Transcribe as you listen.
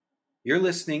You're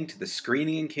listening to the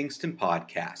Screening in Kingston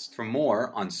podcast. For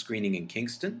more on Screening in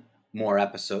Kingston, more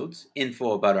episodes,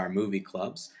 info about our movie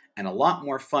clubs, and a lot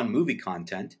more fun movie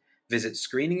content, visit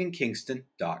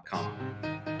screeninginkingston.com.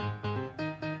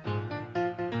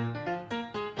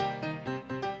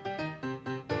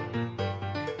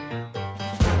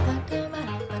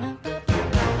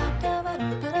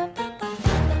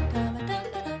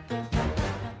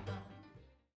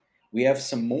 We have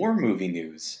some more movie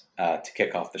news to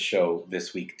kick off the show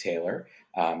this week, Taylor.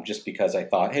 Just because I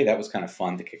thought, hey, that was kind of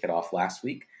fun to kick it off last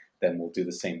week. Then we'll do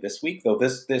the same this week. Though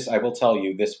this I will tell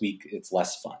you, this week it's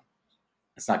less fun.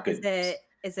 It's not good news.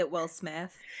 Is it Will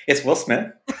Smith? It's Will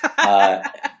Smith.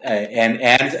 And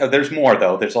there's more,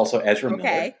 though. There's also Ezra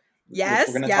Miller. Yes,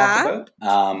 which we're going to talk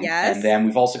about. Yes. And then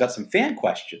we've also got some fan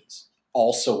questions,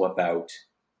 also about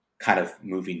kind of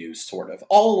movie news, sort of.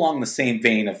 All along the same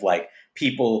vein of, like,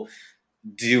 people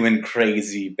doing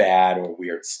crazy, bad, or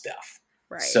weird stuff.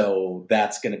 Right. So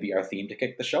that's going to be our theme to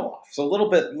kick the show off. So a little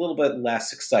bit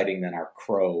less exciting than our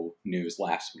Crow news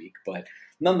last week, but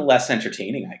nonetheless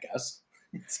entertaining, I guess.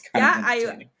 It's kind of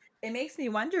entertaining. It makes me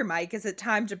wonder, Mike, is it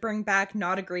time to bring back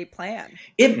Not a Great Plan?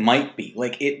 It might be.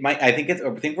 Like, it might. I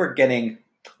think we're getting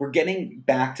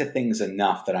back to things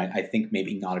enough that I think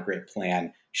maybe Not a Great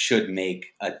Plan should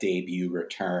make a debut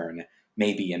return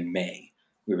maybe in May.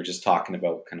 We were just talking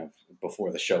about kind of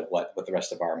before the show what the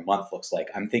rest of our month looks like.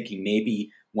 I'm thinking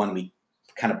maybe when we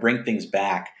kind of bring things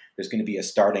back, there's going to be a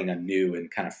starting anew and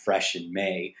kind of fresh in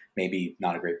May. Maybe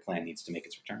Not a Great Plan needs to make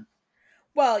its return.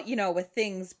 Well, with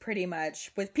things pretty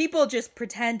much, with people just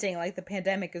pretending like the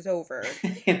pandemic is over.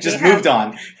 Moved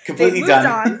on. Completely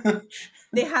done.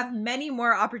 They have many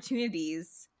more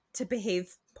opportunities to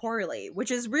behave poorly, which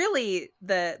is really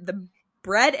the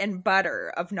bread and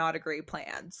butter of Not a Great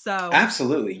Plan. So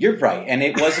absolutely, you're right, and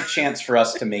it was a chance for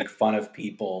us to make fun of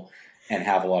people and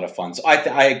have a lot of fun. So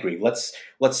I agree. Let's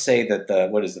say that the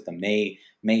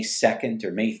May 2nd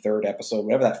or May 3rd episode,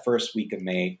 whatever that first week of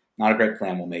May, Not a Great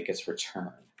Plan will make its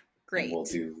return. Great. And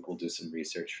we'll do some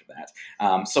research for that.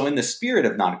 So in the spirit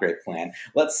of Not a Great Plan,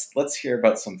 let's hear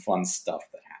about some fun stuff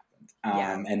that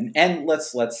happened. And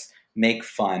let's make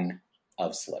fun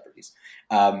of celebrities.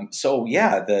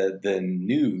 The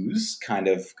news kind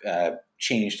of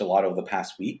changed a lot over the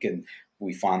past week, and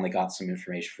we finally got some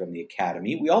information from the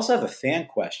Academy. We also have a fan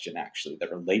question, actually,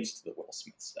 that relates to the Will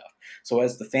Smith stuff. So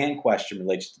as the fan question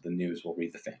relates to the news, we'll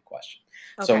read the fan question.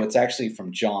 Okay. So it's actually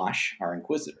from Josh, our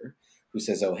Inquisitor, who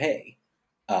says, oh, hey,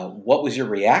 what was your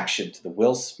reaction to the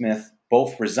Will Smith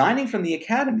both resigning from the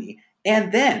Academy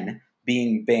and then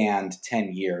being banned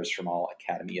 10 years from all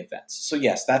Academy events? So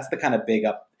yes, that's the kind of big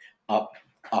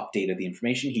update of the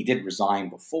information. He did resign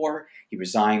before. He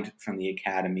resigned from the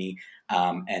Academy,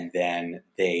 and then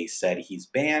they said he's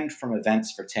banned from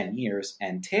events for 10 years.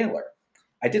 And Taylor,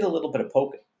 I did a little bit of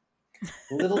poking,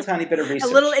 a little tiny bit of research.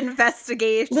 A little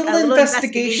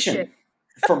investigation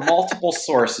from multiple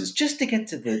sources, just to get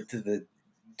to the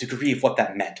degree of what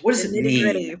that meant. What does it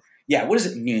mean? Yeah, what does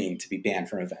it mean to be banned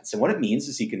from events? And what it means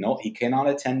is he cannot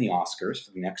attend the Oscars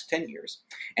for the next 10 years,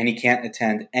 and he can't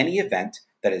attend any event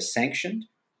that is sanctioned,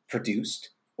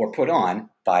 produced, or put on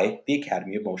by the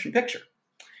Academy of Motion Picture.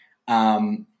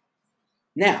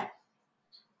 Now,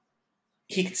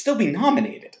 he can still be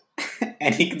nominated,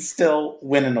 and he can still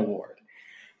win an award.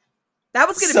 That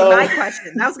was going to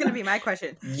be my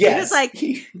question. Yes.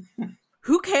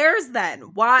 Who cares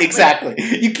then? Why? Exactly.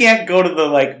 You can't go to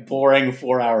the boring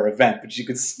 4-hour event, but you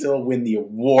could still win the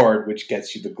award, which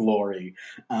gets you the glory.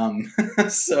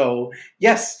 So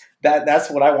yes,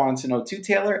 that's what I wanted to know too,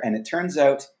 Taylor. And it turns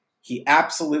out he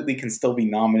absolutely can still be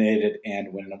nominated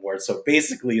and win an award. So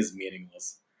basically is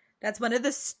meaningless. That's one of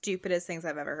the stupidest things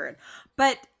I've ever heard.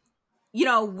 But,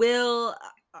 Will...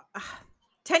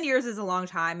 10 years is a long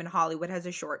time, and Hollywood has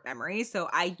a short memory. So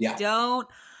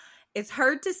it's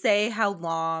hard to say how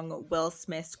long Will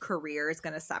Smith's career is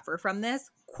going to suffer from this.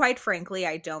 Quite frankly,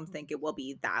 I don't think it will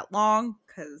be that long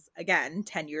because, again,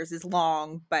 10 years is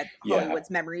long, but Hollywood's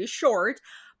memory is short.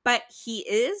 But he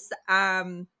is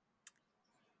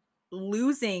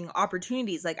losing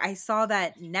opportunities. Like, I saw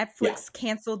that Netflix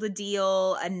canceled a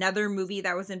deal. Another movie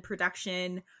that was in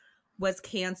production was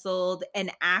canceled. An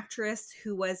actress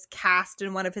who was cast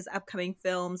in one of his upcoming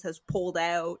films has pulled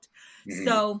out. Mm-hmm.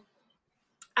 So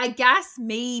I guess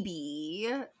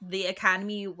maybe the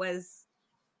Academy was,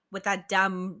 with that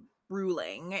dumb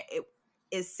ruling, it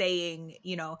is saying,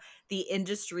 the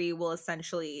industry will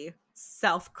essentially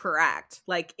self-correct.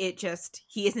 Like,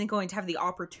 he isn't going to have the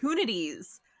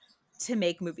opportunities to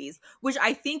make movies, which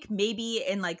I think maybe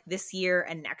in this year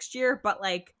and next year, but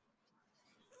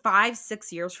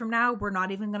 5-6 years from now, we're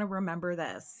not even going to remember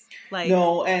this. Like,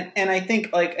 no, and I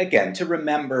think, like, again, to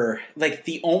remember, like,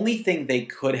 the only thing they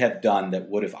could have done that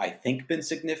would have, I think, been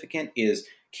significant is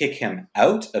kick him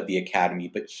out of the academy,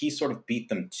 but he sort of beat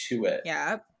them to it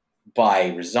by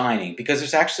resigning, because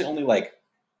there's actually only like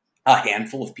a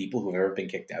handful of people who've ever been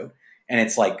kicked out, and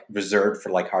it's like reserved for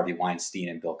like Harvey Weinstein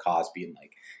and Bill Cosby and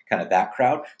like kind of that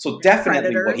crowd. So definitely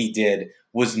Predators. What he did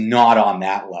was not on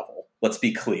that level. Let's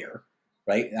be clear,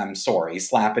 right? I'm sorry,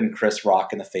 slapping Chris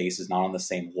Rock in the face is not on the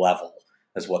same level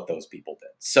as what those people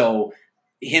did. So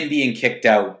him being kicked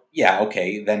out, yeah,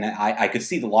 okay, then I could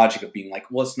see the logic of being like,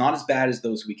 well, it's not as bad as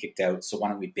those we kicked out, so why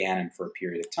don't we ban him for a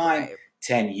period of time? Right.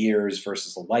 10 years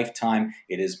versus a lifetime,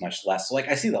 it is much less. So, like,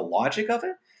 I see the logic of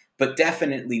it, but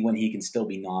definitely when he can still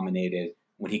be nominated,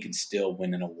 when he can still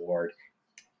win an award,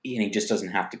 and he just doesn't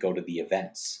have to go to the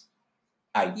events.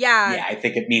 I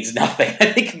think it means nothing. I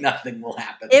think nothing will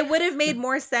happen. It would have made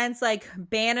more sense, like,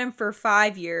 ban him for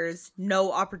 5 years,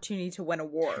 no opportunity to win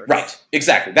awards. Right,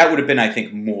 exactly. That would have been, I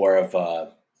think, more of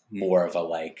a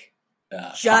like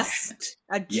just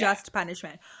punishment.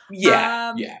 Punishment.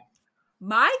 Yeah.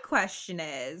 My question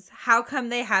is, how come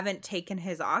they haven't taken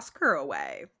his Oscar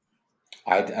away?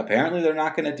 Apparently, they're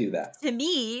not going to do that. To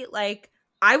me, like,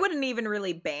 I wouldn't even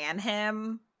really ban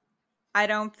him. I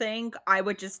don't think. I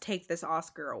would just take this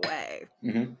Oscar away.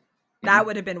 Mm-hmm. That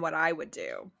would have been what I would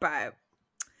do. But,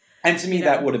 and to me,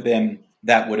 that would have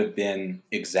been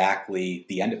exactly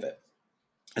the end of it.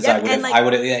 Because I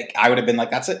would have been like,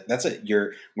 that's it.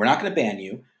 We're not going to ban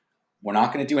you. We're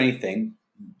not going to do anything.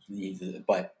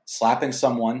 But slapping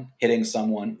someone, hitting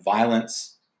someone,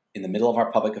 violence in the middle of our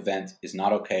public event is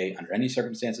not okay under any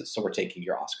circumstances. So we're taking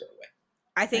your Oscar away.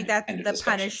 I think that the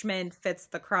punishment fits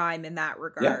the crime in that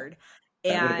regard.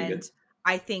 Yeah, and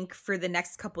I think for the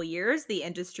next couple years, the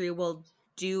industry will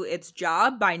do its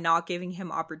job by not giving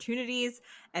him opportunities.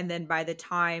 And then by the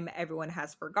time everyone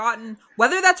has forgotten,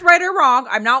 whether that's right or wrong,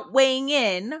 I'm not weighing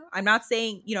in. I'm not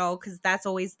saying, because that's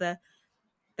always the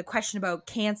question about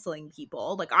canceling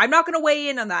people. Like, I'm not going to weigh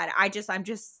in on that. I'm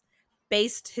just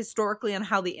based historically on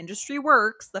how the industry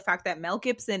works. The fact that Mel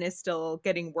Gibson is still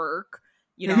getting work,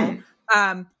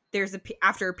 there's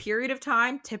after a period of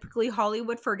time, typically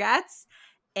Hollywood forgets,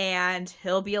 and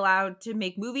he'll be allowed to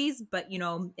make movies. But,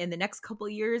 in the next couple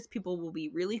of years, people will be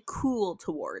really cool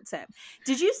towards him.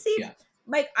 Did you see,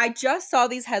 Mike, I just saw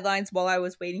these headlines while I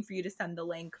was waiting for you to send the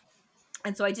link.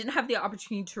 And so I didn't have the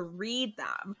opportunity to read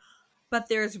them, but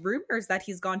there's rumors that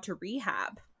he's gone to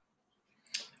rehab.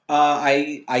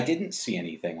 I didn't see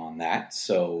anything on that,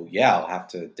 so yeah, I'll have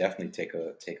to definitely take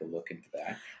a look into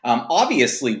that.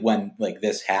 Obviously, when like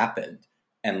this happened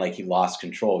and like he lost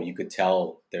control, you could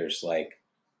tell there's like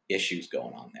issues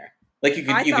going on there. Like you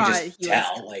could just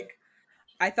tell. Like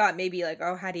I thought maybe like,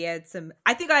 had he had some?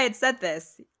 I think I had said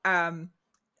this.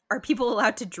 Are people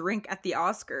allowed to drink at the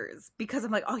Oscars? Because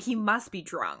I'm like, he must be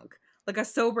drunk. Like a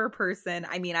sober person.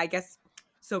 I mean, I guess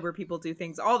sober people do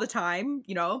things all the time,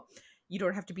 You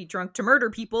don't have to be drunk to murder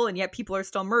people, and yet people are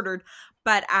still murdered.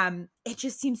 But it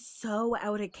just seems so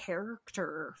out of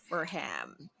character for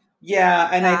him. Yeah,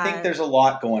 and I think there's a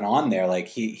lot going on there. Like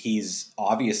he's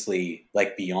obviously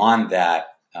like beyond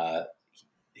that.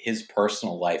 His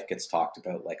personal life gets talked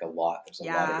about like a lot. There's a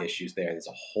lot of issues there. There's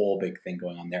a whole big thing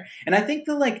going on there, and I think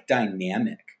the like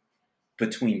dynamic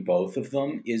between both of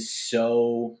them is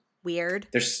so weird.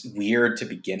 They're weird to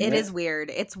begin with. It is weird.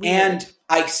 It's weird. And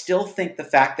I still think the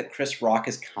fact that Chris Rock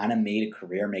has kind of made a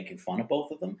career making fun of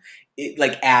both of them, it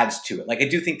like adds to it. Like I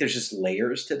do think there's just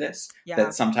layers to this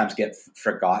that sometimes get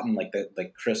forgotten. Like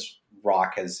Chris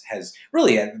Rock has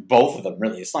really both of them.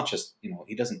 Really, it's not just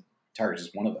he doesn't target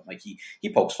just one of them. Like he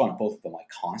pokes fun at both of them like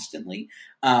constantly.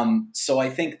 So I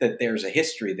think that there's a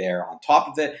history there on top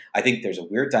of it. I think there's a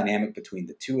weird dynamic between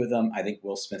the two of them. I think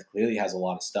Will Smith clearly has a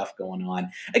lot of stuff going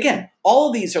on. Again, all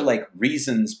of these are like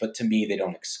reasons, but to me they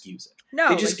don't excuse it. No,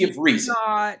 they just give reason.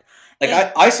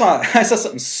 I saw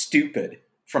something stupid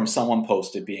from someone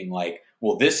posted being like,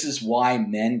 well, this is why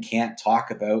men can't talk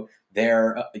about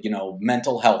their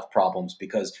mental health problems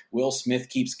because Will Smith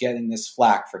keeps getting this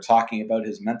flack for talking about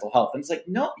his mental health. And it's like,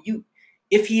 no,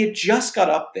 if he had just got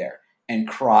up there and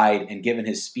cried and given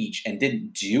his speech and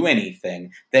didn't do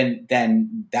anything, then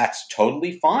that's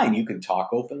totally fine. You can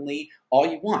talk openly all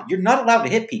you want. You're not allowed to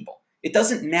hit people. It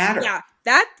doesn't matter. Yeah,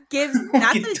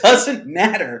 it doesn't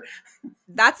matter.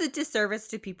 That's a disservice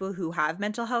to people who have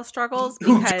mental health struggles.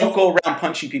 Who don't go around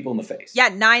punching people in the face. Yeah,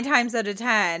 9 times out of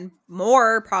 10,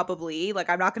 more probably.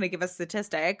 Like, I'm not going to give a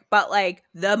statistic, but like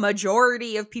the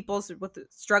majority of people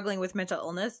struggling with mental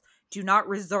illness do not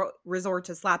resort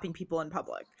to slapping people in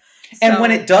public. And when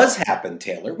it does happen,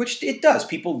 Taylor, which it does,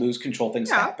 people lose control,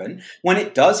 things happen. When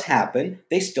it does happen,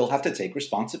 they still have to take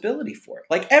responsibility for it.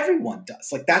 Like everyone does.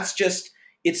 Like that's just,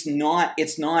 it's not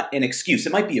an excuse.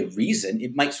 It might be a reason.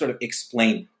 It might sort of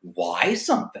explain why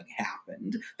something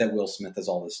happened, that Will Smith has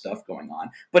all this stuff going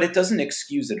on, but it doesn't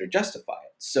excuse it or justify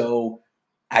it. So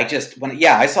I just,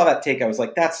 I saw that take, I was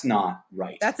like, that's not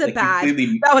right. That was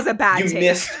a bad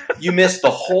take. You missed the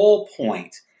whole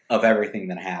point of everything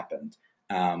that happened.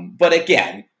 But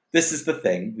again, this is the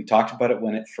thing. We talked about it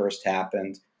when it first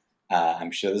happened. I'm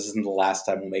sure this isn't the last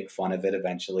time we'll make fun of it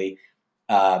eventually.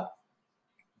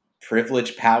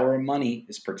 Privilege, power, and money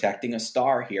is protecting a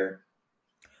star here.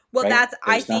 Well, right?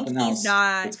 I think he's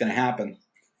not. It's going to happen.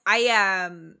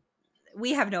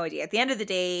 We have no idea. At the end of the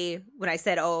day, when I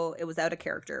said, it was out of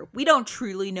character, we don't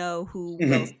truly know who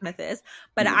Will Smith is.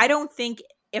 But I don't think,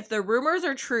 if the rumors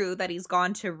are true that he's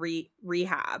gone to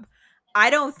rehab, I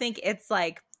don't think it's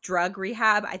like drug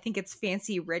rehab. I think it's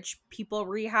fancy rich people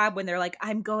rehab when they're like,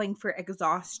 I'm going for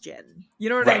exhaustion. You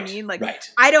know what I mean? Like,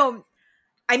 or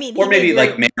maybe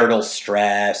like marital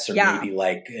stress, or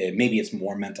maybe it's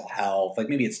more mental health. Like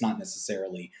maybe it's not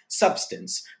necessarily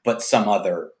substance, but some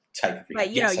other type of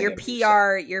rehab.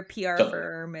 But your PR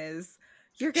firm is.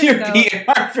 You're gonna go.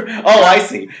 I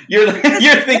see. You're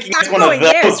thinking it's one of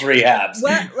those rehabs.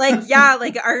 What,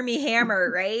 like Armie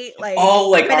Hammer, right? Like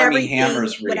Armie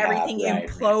Hammer's rehab. When everything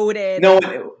imploded. No,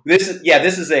 this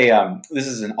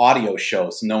is an audio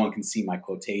show, so no one can see my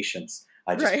quotations.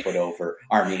 I just put over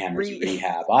Armie Hammer's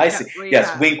rehab. I see. Rehab.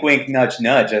 Yes, wink, wink, nudge,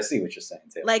 nudge. I see what you're saying,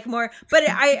 Taylor. Like more, but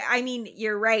I mean,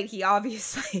 you're right. He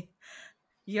obviously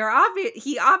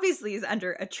is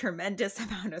under a tremendous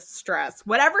amount of stress,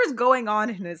 whatever's going on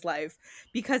in his life,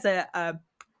 because a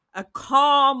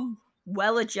calm,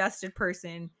 well-adjusted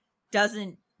person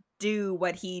doesn't do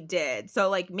what he did. So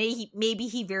like maybe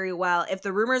he very well, if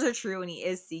the rumors are true and he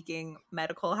is seeking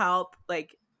medical help,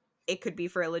 like it could be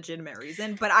for a legitimate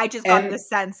reason. But I just got the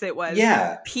sense it was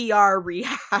PR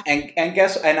rehab. And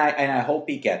I hope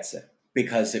he gets it,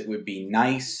 because it would be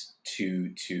nice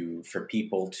for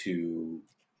people to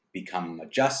become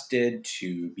adjusted,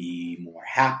 to be more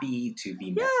happy, to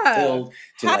be more fulfilled,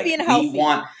 to happy and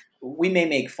healthy. We may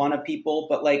make fun of people,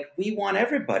 but like we want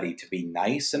everybody to be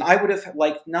nice. And I would have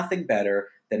liked nothing better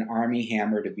than Armie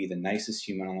Hammer to be the nicest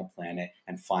human on the planet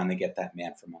and finally get that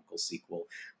Man from U.N.C.L.E. sequel.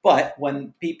 But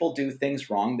when people do things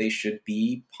wrong, they should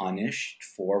be punished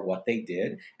for what they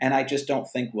did. And I just don't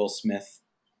think Will Smith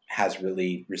has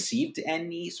really received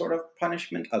any sort of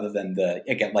punishment other than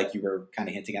again, like you were kind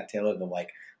of hinting at, Taylor, the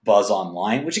like buzz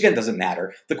online, which again doesn't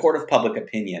matter. The court of public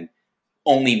opinion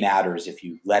only matters if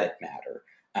you let it matter.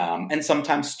 And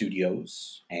sometimes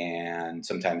studios and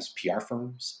sometimes PR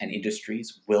firms and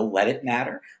industries will let it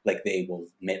matter. Like they will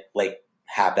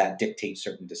have that dictate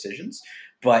certain decisions.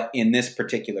 But in this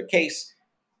particular case,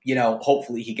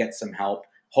 hopefully he gets some help.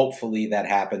 Hopefully that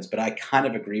happens. But I kind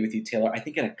of agree with you, Taylor. I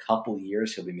think in a couple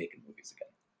years he'll be making movies again.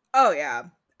 Oh, yeah.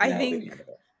 I think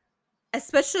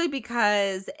especially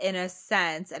because in a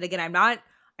sense, and again, I'm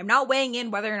not weighing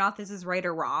in whether or not this is right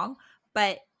or wrong,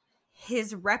 but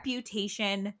his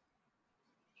reputation,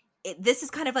 this is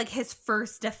kind of like his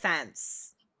first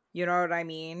defense. You know what I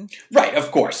mean? Right,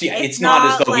 of course. Yeah, it's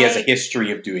not as though he has a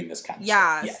history of doing this kind of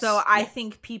stuff. Yes. So I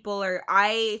think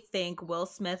I think Will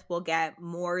Smith will get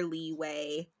more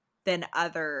leeway than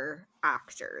other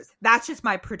actors. That's just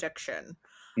my prediction.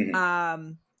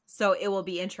 Mm-hmm. So it will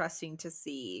be interesting to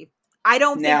see. I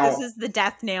don't think this is the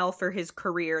death nail for his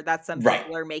career that some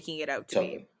people are making it out to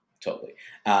be. Totally.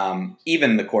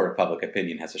 Even the court of public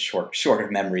opinion has a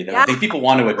shorter memory than I think people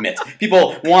want to admit.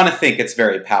 People want to think it's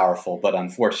very powerful, but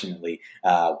unfortunately,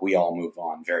 we all move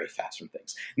on very fast from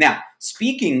things. Now,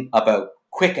 speaking about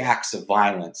quick acts of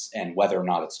violence and whether or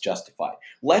not it's justified,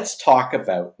 let's talk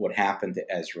about what happened to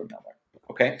Ezra Miller.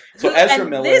 Okay? So Ezra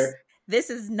Miller... This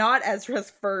is not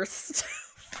Ezra's first...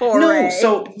 foray.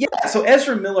 No, so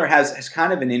Ezra Miller has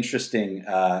kind of an interesting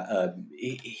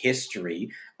history.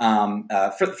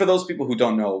 For those people who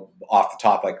don't know off the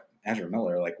top, like Ezra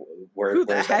Miller, like where's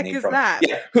that name from? That?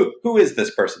 Yeah, who is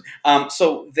this person?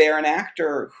 So they're an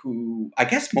actor who I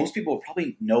guess most people would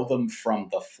probably know them from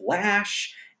The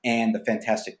Flash and the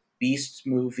Fantastic Beasts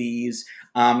movies.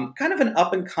 Kind of an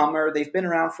up-and-comer. They've been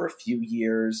around for a few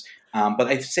years. But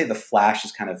I'd say The Flash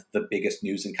is kind of the biggest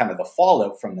news, and kind of the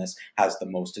fallout from this has the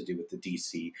most to do with the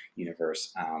DC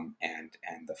universe and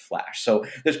The Flash. So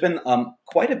there's been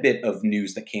quite a bit of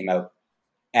news that came out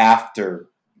after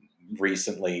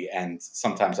recently, and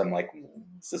sometimes I'm like,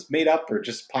 is this made up or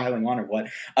just piling on or what?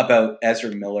 About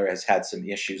Ezra Miller has had some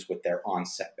issues with their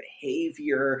on-set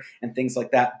behavior and things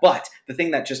like that. But the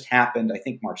thing that just happened, I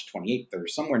think March 28th or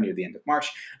somewhere near the end of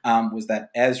March, was that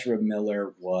Ezra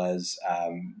Miller was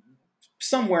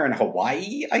somewhere in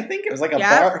Hawaii. I think it was like a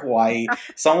bar in Hawaii.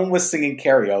 Someone was singing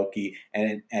karaoke,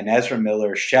 and Ezra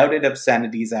Miller shouted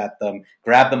obscenities at them,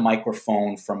 grabbed the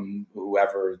microphone from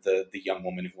whoever the young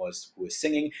woman who was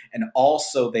singing, and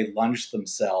also they lunged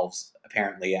themselves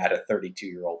apparently at a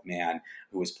 32-year-old man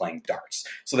who was playing darts.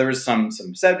 So there was some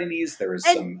obscenities, there was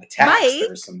some attacks, there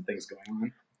was some things going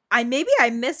on. I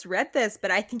misread this, but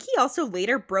I think he also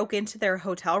later broke into their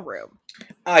hotel room.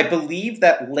 I believe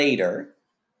that later.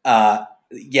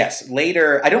 Yes,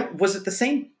 later. Was it the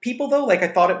same people though? Like I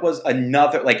thought it was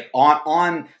another, like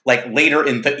on like later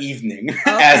in the evening,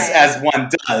 as one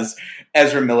does.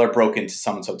 Ezra Miller broke into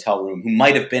someone's hotel room who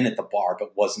might have been at the bar,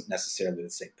 but wasn't necessarily the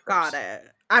same person. Got it.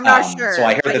 I'm not sure. So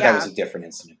I heard that was a different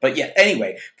incident. But yeah,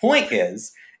 anyway, point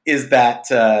is that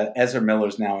Ezra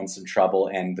Miller's now in some trouble,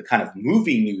 and the kind of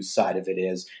movie news side of it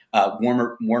is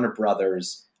Warner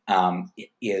Brothers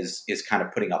is kind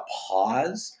of putting a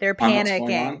pause. They're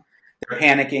panicking. They're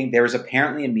panicking. There was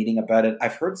apparently a meeting about it.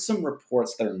 I've heard some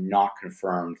reports that are not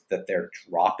confirmed that they're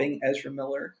dropping Ezra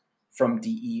Miller from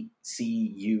DCU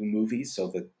movies,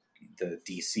 so the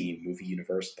DC movie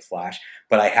universe, The Flash.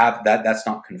 But I have that's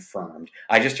not confirmed.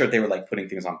 I just heard they were like putting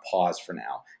things on pause for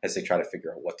now as they try to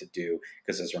figure out what to do,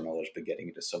 because Ezra Miller's been getting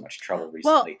into so much trouble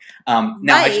recently. Now,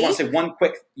 I just want to say one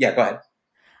quick... Yeah, go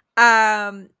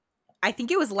ahead. I think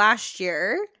it was last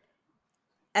year,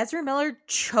 Ezra Miller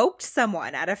choked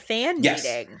someone at a fan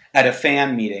meeting. At a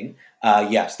fan meeting.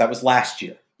 Yes, that was last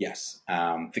year. Yes.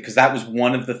 Because that was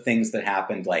one of the things that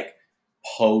happened like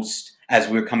post, as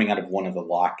we were coming out of one of the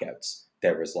lockouts.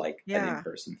 There was like an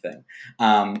in-person thing.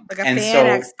 Like a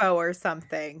fan expo or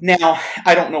something. Now,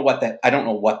 I don't know what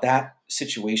that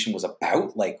situation was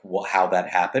about, like how that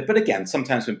happened. But again,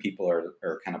 sometimes when people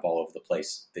are kind of all over the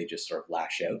place, they just sort of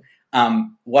lash out.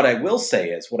 What I will say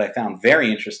is, what I found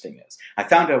very interesting is, I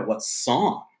found out what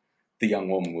song the young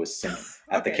woman was singing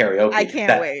at the karaoke. I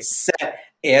can't wait. Set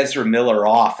Ezra Miller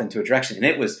off into a direction, and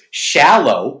it was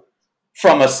 "Shallow"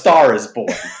 from A Star Is Born.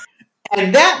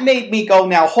 And that made me go,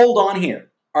 now hold on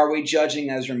here. Are we judging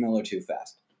Ezra Miller too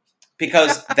fast?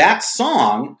 Because that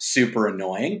song, super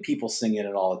annoying. People singing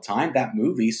it all the time. That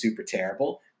movie, super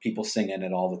terrible. People singing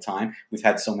it all the time. We've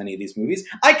had so many of these movies.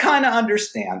 I kind of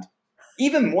understand.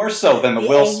 Even more so than the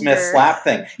Will anger. Smith slap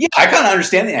thing. Yeah, I kind of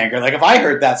understand the anger. Like, if I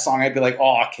heard that song, I'd be like,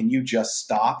 oh, can you just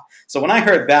stop? So when I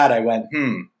heard that, I went,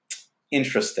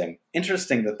 interesting.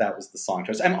 Interesting that was the song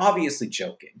choice. I'm obviously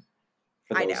joking.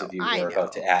 For those of you who are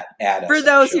about to add us. For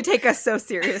those who take us so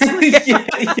seriously. yeah,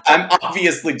 I'm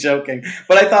obviously joking.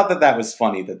 But I thought that was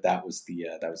funny that was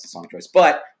the song choice.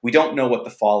 But we don't know what the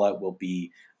fallout will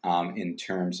be in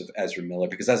terms of Ezra Miller,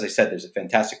 because as I said, there's a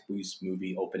Fantastic Beasts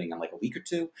movie opening in like a week or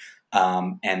two,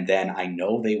 and then I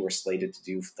know they were slated to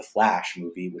do the Flash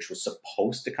movie, which was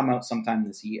supposed to come out sometime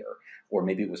this year, or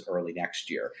maybe it was early next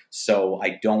year. So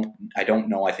I don't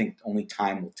know. I think only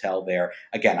time will tell there.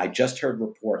 Again, I just heard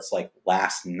reports like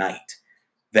last night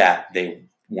that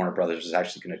Warner Brothers is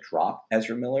actually going to drop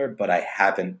Ezra Miller, but I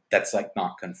haven't. That's like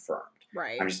not confirmed.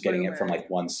 Right. I'm just getting it from like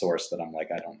one source that I'm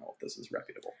like, I don't know if this is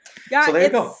reputable. Yeah, so there you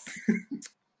go.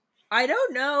 I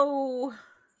don't know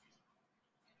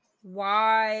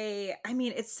why. I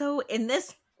mean, it's so, in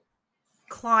this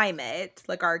climate,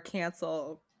 like our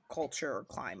cancel culture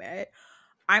climate,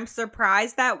 I'm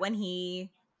surprised that when they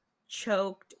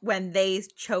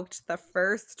choked the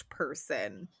first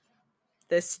person,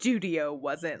 the studio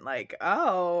wasn't like,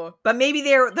 oh, but maybe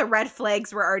the red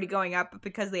flags were already going up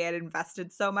because they had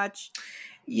invested so much.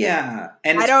 Yeah,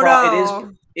 and I don't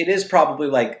know. It is probably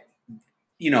like,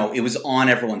 it was on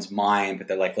everyone's mind, but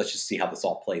they're like, let's just see how this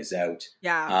all plays out.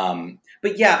 Yeah.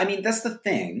 But yeah, I mean, that's the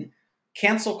thing.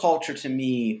 Cancel culture to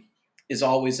me is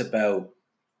always about,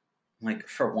 like,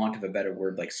 for want of a better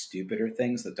word, like stupider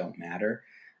things that don't matter.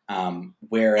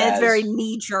 Whereas and it's very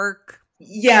knee jerk.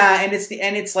 Yeah, and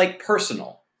it's like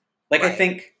personal. Like,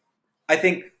 right. I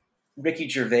think Ricky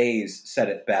Gervais said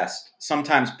it best.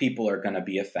 Sometimes people are going to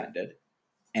be offended,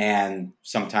 and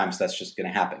sometimes that's just going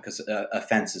to happen because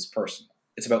offense is personal.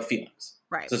 It's about feelings.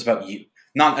 Right. So it's about you.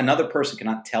 Not another person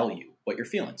cannot tell you what your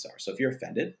feelings are. So if you're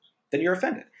offended, then you're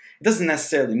offended. It doesn't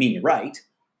necessarily mean you're right,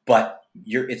 but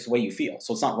it's the way you feel.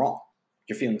 So it's not wrong.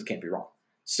 Your feelings can't be wrong.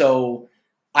 So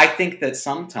I think that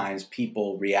sometimes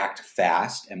people react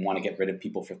fast and want to get rid of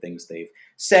people for things they've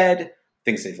said,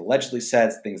 things they've allegedly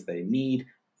said, things they need.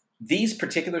 These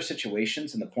particular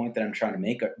situations, and the point that I'm trying to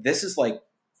make, this is like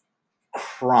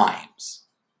crimes,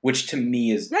 which to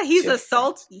me is he's different.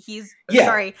 assault.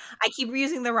 Sorry, I keep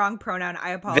using the wrong pronoun.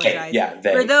 I apologize.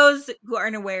 They. For those who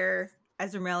aren't aware,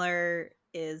 Ezra Miller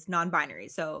is non-binary,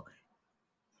 so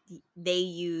they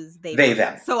use they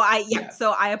them. So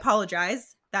I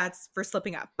apologize. That's for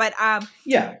slipping up. But oh,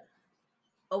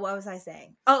 what was I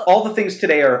saying? Oh, all the things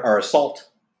today are assault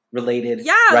related.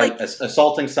 Yeah, right.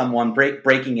 Assaulting someone,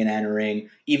 breaking and entering,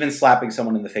 even slapping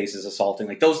someone in the face is assaulting.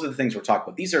 Like those are the things we're talking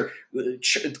about. These are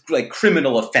like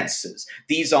criminal offenses.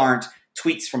 These aren't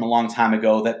tweets from a long time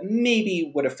ago that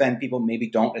maybe would offend people, maybe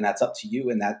don't, and that's up to you.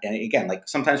 And again, like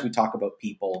sometimes we talk about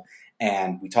people.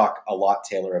 And we talk a lot,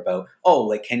 Taylor, about,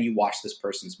 can you watch this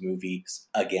person's movies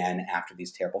again after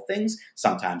these terrible things?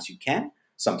 Sometimes you can,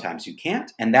 sometimes you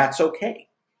can't, and that's okay.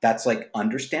 That's like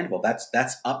understandable.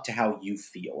 That's up to how you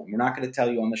feel. And we're not going to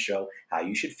tell you on the show how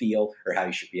you should feel or how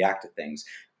you should react to things.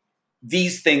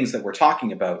 These things that we're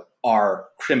talking about are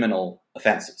criminal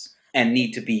offenses and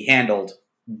need to be handled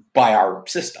by our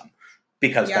system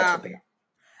because that's what they are.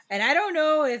 And I don't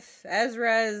know if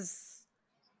Ezra's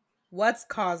what's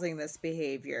causing this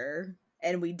behavior,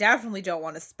 and we definitely don't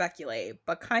want to speculate,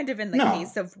 but kind of in the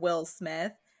case of Will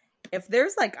Smith, if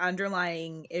there's like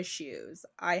underlying issues,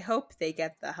 I hope they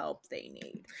get the help they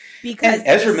need. Because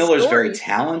Ezra Miller's very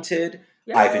talented.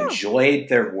 Yeah. I've enjoyed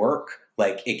their work.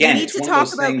 Like again, we need to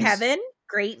talk about Kevin.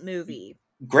 Great movie.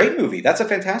 Great movie. That's a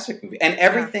fantastic movie. And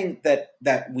everything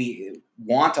that we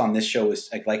want on this show is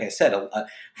like I said,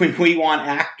 we want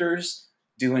actors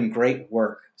doing great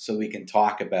work so we can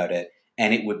talk about it.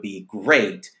 And it would be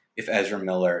great if Ezra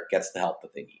Miller gets the help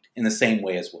that they need in the same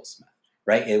way as Will Smith,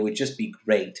 right? It would just be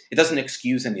great. It doesn't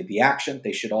excuse any of the action.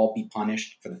 They should all be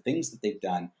punished for the things that they've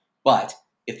done. But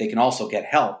if they can also get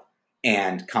help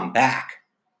and come back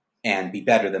and be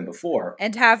better than before.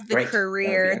 And have the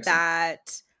career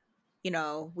that,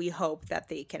 we hope that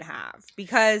they can have.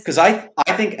 Because I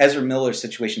think Ezra Miller's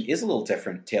situation is a little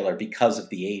different, Taylor, because of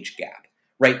the age gap.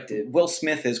 Right, Will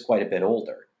Smith is quite a bit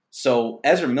older. So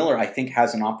Ezra Miller, I think,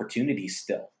 has an opportunity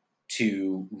still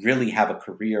to really have a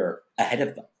career ahead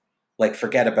of them. Like,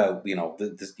 forget about,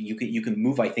 you can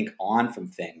move, I think, on from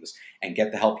things and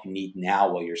get the help you need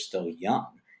now while you're still young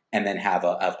and then have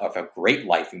a great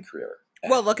life and career.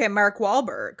 Well, look at Mark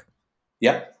Wahlberg.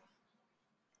 Yep.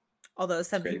 Although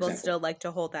some people still like to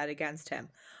hold that against him.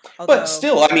 But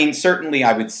still, I mean, certainly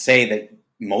I would say that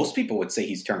most people would say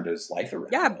he's turned his life around.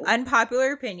 Yeah,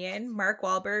 unpopular opinion. Mark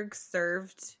Wahlberg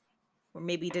served, or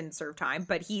maybe didn't serve time,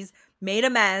 but he's made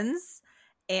amends.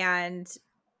 And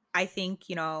I think,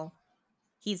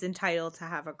 he's entitled to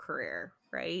have a career,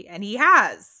 right? And he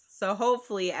has. So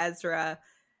hopefully Ezra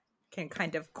can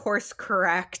kind of course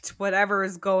correct whatever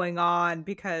is going on,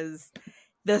 because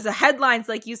those headlines,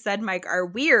 like you said, Mike, are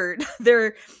weird.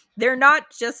 They're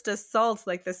not just assaults.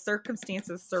 Like the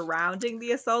circumstances surrounding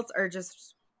the assaults are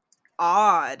just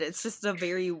odd. It's just a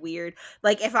very weird.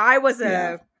 Like if I was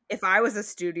a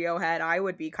studio head, I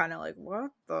would be kind of like,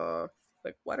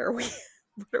 what are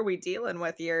we dealing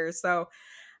with here? So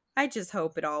I just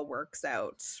hope it all works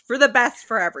out for the best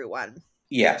for everyone.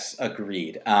 Yes,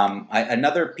 agreed.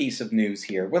 Another piece of news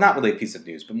here. Well, not really a piece of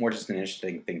news, but more just an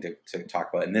interesting thing to talk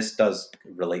about. And this does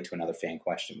relate to another fan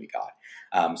question we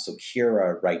got. So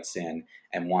Kira writes in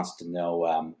and wants to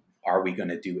know, are we going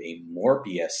to do a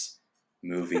Morbius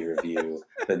movie review,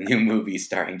 the new movie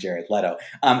starring Jared Leto?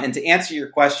 And to answer your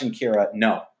question, Kira,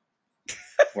 no.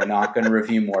 We're not going to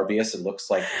review Morbius. It looks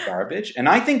like garbage. And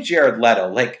I think Jared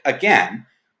Leto, again,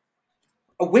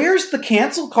 where's the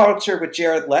cancel culture with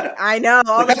Jared Leto? I know,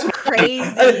 that's crazy.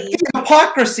 The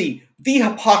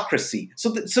hypocrisy.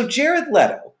 So Jared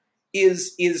Leto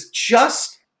is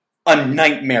just a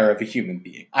nightmare of a human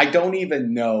being. I don't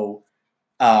even know.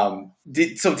 So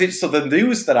the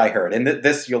news that I heard, and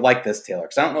this you'll like this, Taylor,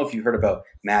 because I don't know if you heard about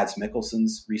Mads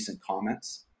Mikkelsen's recent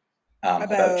comments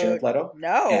about Jared Leto.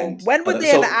 No, and when would they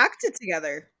have acted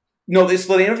together? No,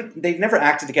 they've never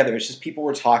acted together. It's just people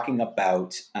were talking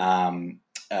about.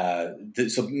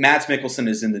 So Mads Mikkelsen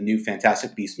is in the new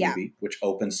Fantastic Beasts movie, which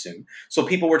opens soon. So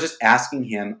people were just asking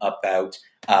him about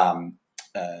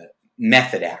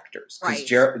method actors,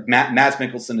 because Mads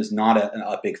Mikkelsen is not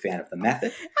a big fan of the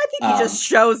method. I think he just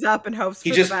shows up and hopes for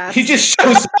the best. He just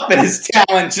shows up and his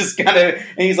talent just kind of, and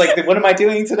he's like, "What am I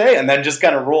doing today?" And then just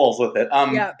kind of rolls with it.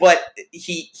 But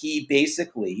he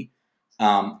basically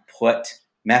put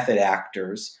method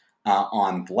actors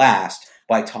on blast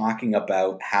by talking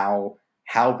about how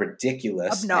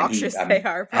ridiculous, obnoxious they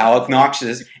are. How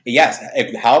obnoxious,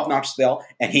 how obnoxious they are.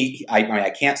 And I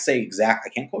can't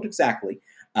quote exactly,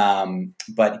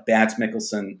 but Mads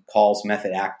Mikkelsen calls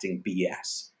method acting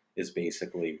BS. is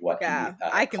basically what he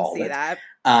I can called see it. that.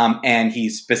 And he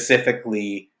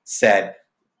specifically said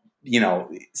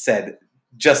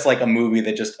just like a movie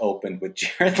that just opened with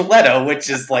Jared Leto, which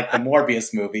is like the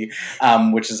Morbius movie,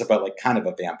 which is about like kind of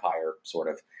a vampire sort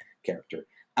of character.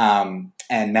 And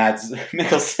Mads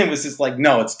Mikkelsen was just like,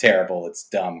 no, it's terrible. It's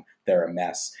dumb. They're a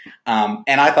mess. And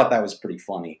I thought that was pretty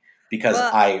funny because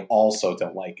I also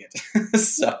don't like it.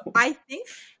 So I think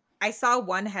I saw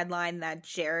one headline that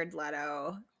Jared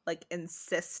Leto like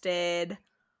insisted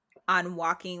on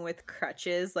walking with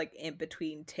crutches like in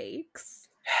between takes.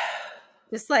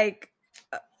 Just like,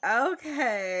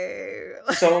 okay.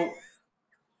 So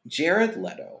Jared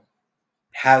Leto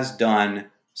has done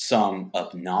some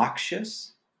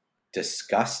obnoxious,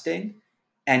 disgusting,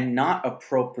 and not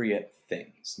appropriate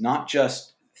things. Not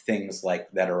just things like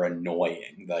that are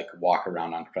annoying, like walk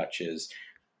around on crutches.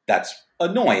 That's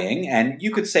annoying, and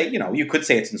you could say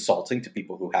it's insulting to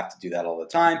people who have to do that all the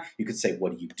time. You could say,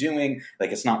 what are you doing?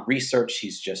 Like, it's not research,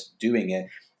 he's just doing it.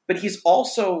 But he's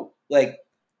also, like,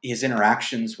 his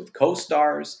interactions with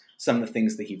co-stars, some of the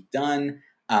things that he's done,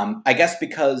 I guess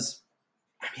because,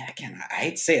 I mean, again, I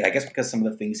hate to say it, I guess because some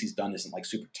of the things he's done isn't, like,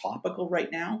 super topical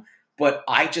right now, but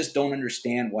I just don't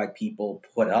understand why people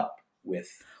put up with.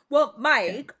 Well,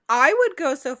 Mike, I would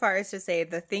go so far as to say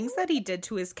the things that he did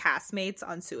to his castmates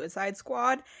on Suicide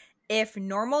Squad, if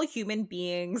normal human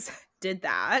beings did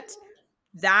that,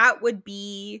 that would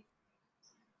be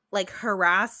like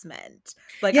harassment.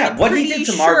 Like, yeah, what he did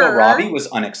to Margot Robbie was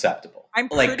unacceptable. I'm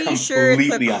pretty sure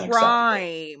it's a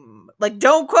crime. Like,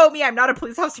 don't quote me. I'm not a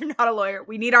police officer, not a lawyer.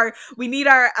 We need our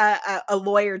a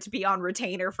lawyer to be on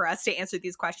retainer for us to answer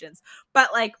these questions.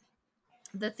 But like,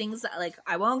 the things that, like,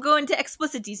 I won't go into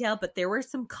explicit detail, but there were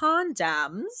some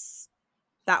condoms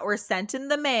that were sent in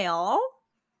the mail,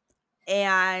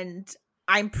 and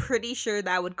I'm pretty sure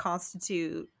that would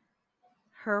constitute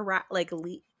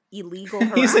illegal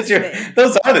harassment.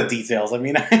 Those are the details. I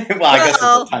mean, I guess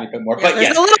there's a tiny bit more, but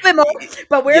there's a little bit more.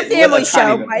 But we're a family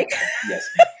show, Mike. Yes,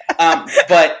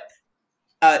 but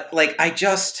like, I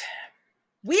just.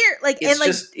 Weird, like, it's and like,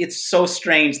 just, it's so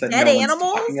strange that dead no one's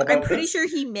animals. talking about I'm pretty sure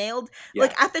he mailed. Yeah.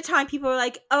 Like, at the time, people were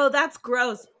like, "Oh, that's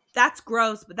gross. That's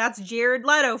gross." But that's Jared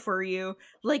Leto for you.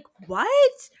 Like,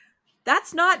 what?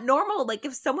 That's not normal. Like,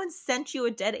 if someone sent you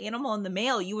a dead animal in the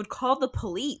mail, you would call the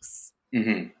police.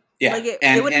 Mm-hmm. Yeah, like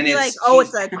it wouldn't be like, "Oh,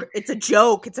 it's a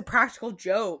joke. It's a practical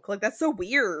joke." Like, that's so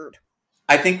weird.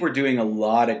 I think we're doing a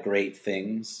lot of great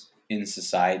things in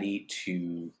society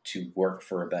to work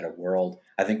for a better world.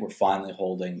 I think we're finally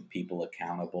holding people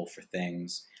accountable for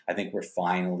things. I think we're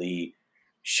finally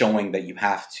showing that you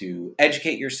have to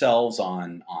educate yourselves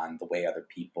on the way other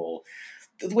people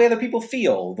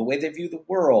feel, the way they view the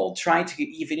world, trying to,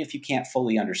 even if you can't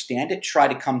fully understand it, try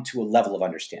to come to a level of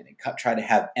understanding, try to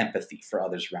have empathy for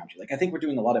others around you. Like, I think we're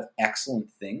doing a lot of excellent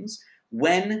things.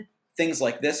 When things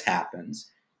like this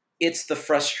happens, it's the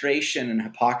frustration and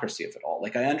hypocrisy of it all.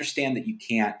 Like, I understand that you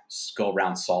can't go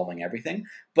around solving everything,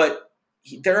 but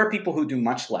there are people who do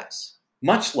much less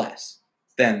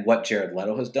than what Jared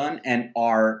Leto has done and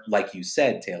are, like you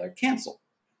said, Taylor, canceled.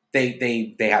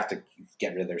 They have to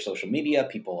get rid of their social media.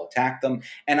 People attack them,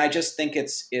 and I just think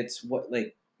it's what,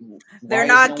 like, they're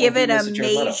not given a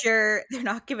major. They're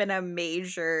not given a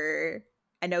major.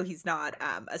 I know he's not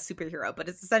a superhero, but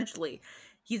it's essentially.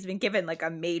 He's been given like a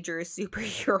major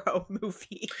superhero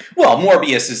movie. Well,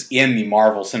 Morbius is in the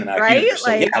Marvel Cinematic Universe,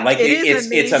 so yeah, like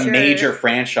it's a major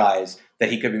franchise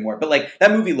that he could be more. But like,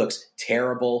 that movie looks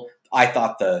terrible. I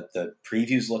thought the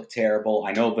previews looked terrible.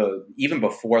 I know even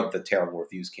before the terrible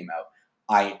reviews came out,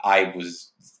 I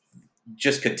was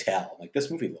just could tell, like,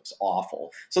 this movie looks awful.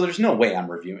 So there's no way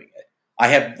I'm reviewing it. I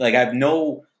have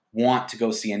no want to go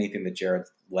see anything that Jared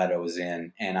Leto is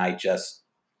in, and I just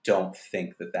don't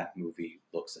think that movie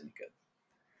looks any good.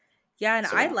 Yeah, and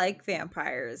I like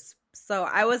vampires, so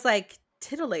I was like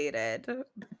titillated,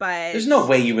 but there's no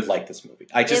way you would like this movie.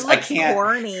 I can't.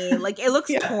 Corny. Like, it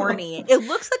looks corny. It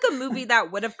looks like a movie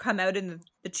that would have come out in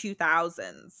the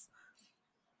 2000s.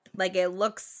 Like, it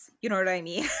looks, you know what I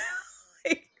mean?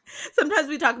 Like, sometimes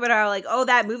we talk about how, like, oh,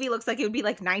 that movie looks like it would be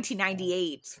like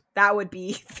 1998. That would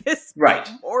be this. Right.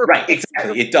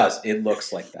 Exactly. It does. It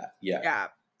looks like that. Yeah. Yeah.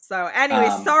 So anyway,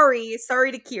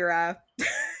 sorry to Kira.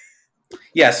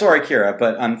 Yeah, sorry, Kira,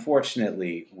 but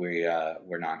unfortunately,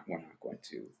 we're not going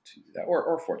to do that,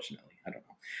 or fortunately, I don't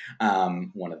know,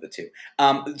 one of the two.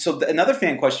 So another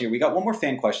fan question here. We got one more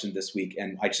fan question this week,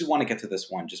 and I just want to get to this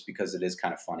one just because it is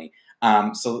kind of funny.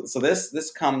 So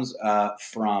this comes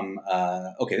from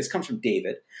this comes from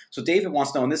David. So David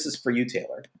wants to know, and this is for you,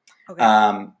 Taylor.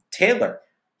 Okay. Taylor,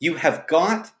 you have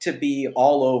got to be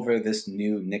all over this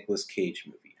new Nicolas Cage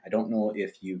movie. I don't know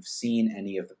if you've seen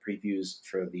any of the previews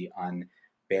for the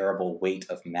Unbearable Weight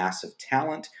of Massive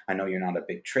Talent. I know you're not a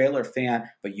big trailer fan,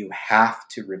 but you have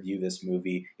to review this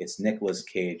movie. It's Nicolas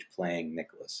Cage playing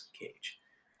Nicolas Cage.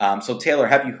 So Taylor,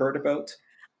 have you heard about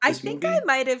I this think movie? I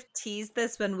might have teased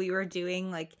this when we were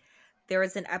doing like there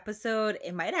was an episode,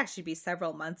 it might actually be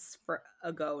several months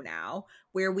ago now,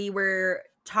 where we were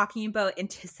talking about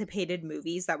anticipated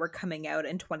movies that were coming out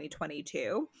in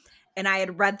 2022. And I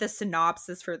had read the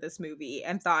synopsis for this movie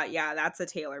and thought, yeah, that's a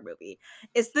Taylor movie.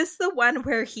 Is this the one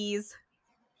where he's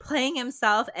playing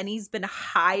himself and he's been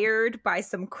hired by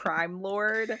some crime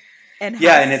lord? And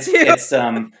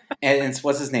it's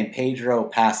what's his name? Pedro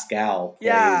Pascal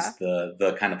plays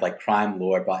the kind of like crime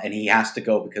lord, and he has to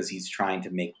go because he's trying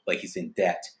to make, like, he's in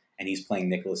debt, and he's playing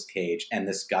Nicolas Cage, and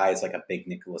this guy is like a big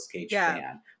Nicolas Cage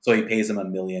fan, so he pays him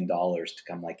 $1 million to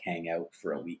come like hang out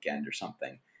for a weekend or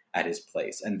something at his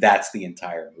place, and that's the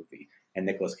entire movie. And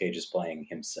Nicolas Cage is playing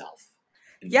himself.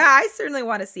 Yeah, I certainly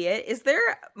want to see it. Is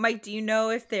there, Mike? Do you know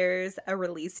if there's a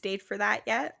release date for that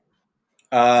yet?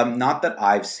 Not that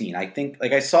I've seen. I think,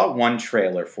 like, I saw one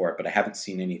trailer for it, but I haven't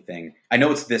seen anything. I know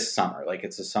it's this summer. Like,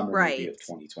 it's a summer movie of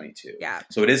 2022. Yeah.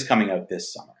 So it is coming out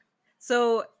this summer.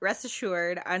 So rest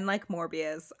assured, unlike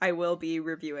Morbius, I will be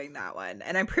reviewing that one.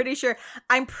 And I'm pretty sure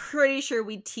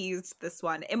we teased this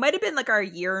one. It might have been like our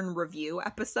year in review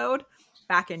episode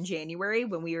back in January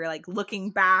when we were like looking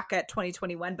back at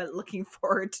 2021, but looking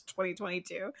forward to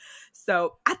 2022.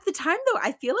 So at the time though,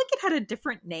 I feel like it had a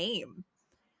different name,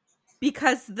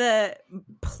 because the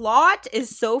plot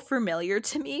is so familiar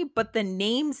to me, but the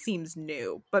name seems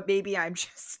new. But maybe I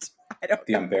don't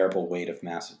The know. Unbearable Weight of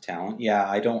Massive Talent. Yeah,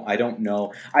 I don't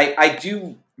know. I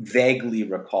do vaguely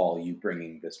recall you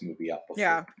bringing this movie up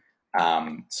before.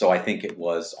 Yeah. So I think it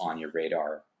was on your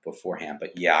radar beforehand.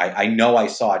 But yeah, I know I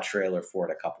saw a trailer for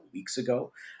it a couple of weeks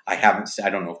ago. I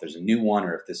don't know if there's a new one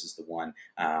or if this is the one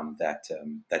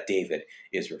that David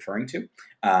is referring to.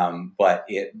 But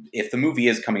if the movie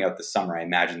is coming out this summer, I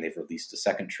imagine they've released a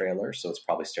second trailer, so it's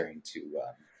probably starting to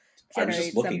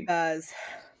generate some buzz.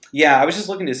 Yeah, I was just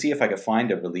looking to see if I could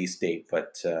find a release date,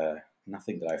 but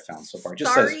nothing that I've found so far. It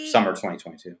just says summer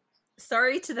 2022.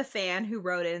 Sorry to the fan who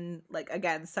wrote in, like,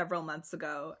 again, several months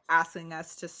ago, asking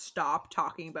us to stop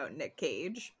talking about Nick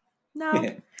Cage. No,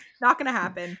 not going to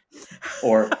happen.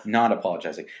 Or not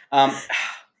apologizing.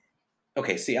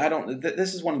 Okay, see,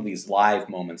 this is one of these live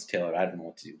moments, Taylor. I don't know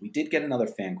what to do. We did get another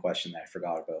fan question that I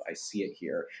forgot about. I see it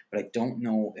here, but I don't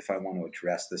know if I want to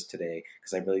address this today,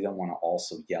 because I really don't want to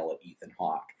also yell at Ethan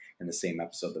Hawke in the same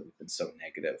episode that we've been so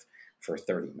negative for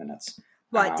 30 minutes.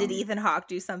 What, did Ethan Hawke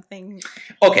do something?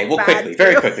 Okay, well,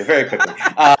 very quickly.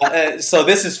 So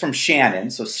this is from Shannon.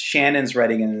 So Shannon's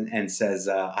writing in and says,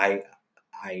 I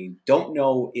don't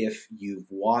know if you've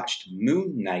watched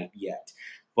Moon Knight yet,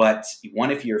 but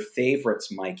one of your favorites,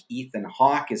 Mike, Ethan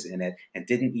Hawke, is in it. And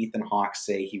didn't Ethan Hawke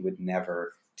say he would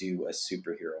never do a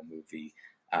superhero movie?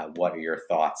 What are your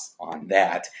thoughts on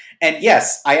that? And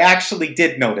yes, I actually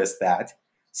did notice that.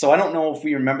 So I don't know if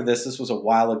we remember this. This was a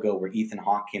while ago where Ethan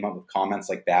Hawke came up with comments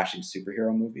like bashing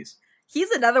superhero movies. He's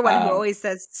another one who always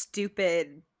says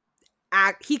stupid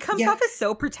act. He comes off as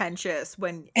so pretentious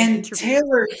when. And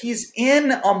Taylor, he's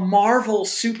in a Marvel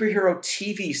superhero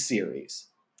TV series.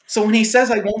 So when he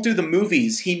says I won't do the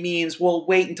movies, he means, well,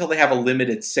 wait until they have a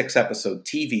limited 6-episode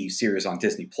TV series on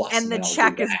Disney Plus. And the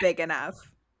check is big enough.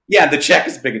 Yeah, the check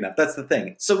is big enough. That's the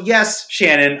thing. So yes,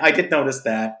 Shannon, I did notice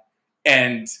that.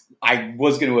 And I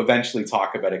was going to eventually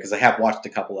talk about it because I have watched a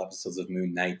couple episodes of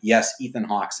Moon Knight. Yes, Ethan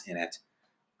Hawke's in it.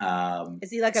 Is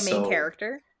he like a main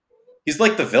character? He's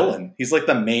like the villain. He's like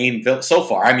the main villain so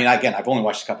far. I mean, again, I've only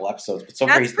watched a couple episodes, but so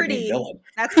far he's the main villain.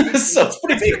 That's pretty so it's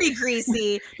pretty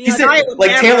greasy. He's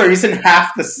Taylor, he's in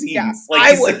half the scenes. Yeah,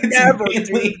 like, I would never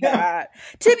do that.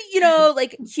 To be,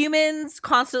 like, humans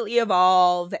constantly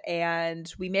evolve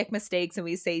and we make mistakes and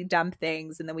we say dumb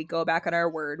things and then we go back on our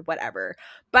word, whatever.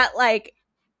 But, like,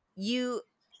 you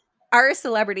are a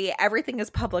celebrity. Everything is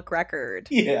public record.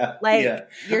 Yeah. Like,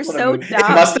 you're so dumb. It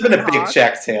must have been a big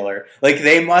check, Taylor. Like,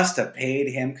 they must have paid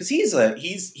him because he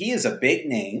is a big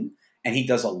name and he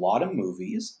does a lot of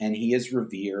movies and he is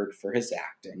revered for his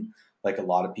acting. Like, a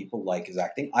lot of people like his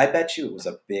acting. I bet you it was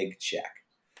a big check.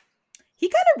 He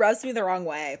kind of rubs me the wrong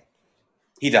way.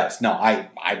 He does. No,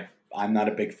 I'm not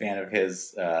a big fan of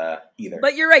his either.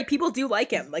 But you're right. People do like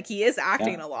him. Like, he is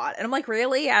acting a lot. And I'm like,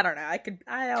 really? I don't know.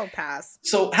 I'll pass.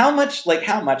 So how much,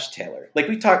 Taylor? Like,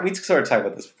 we sort of talked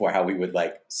about this before, how we would,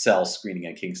 like, sell Screening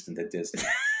at Kingston to Disney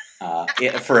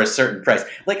for a certain price.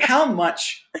 Like, how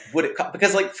much would it cost?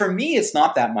 Because, like, for me, it's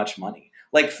not that much money.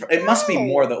 Like, it must be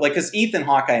more, though. Like, because Ethan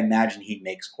Hawke, I imagine he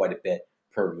makes quite a bit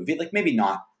per movie. Like, maybe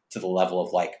not to the level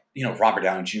of like, Robert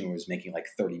Downey Jr. was making like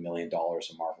 $30 million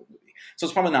a Marvel movie. So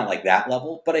it's probably not like that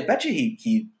level, but I bet you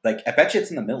I bet you it's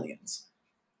in the millions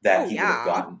that he would have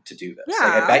gotten to do this. Yeah.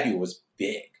 Like, I bet you it was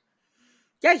big.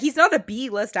 Yeah, he's not a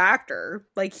B-list actor.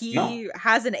 Like, he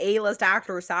has an A-list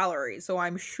actor salary, so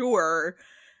I'm sure.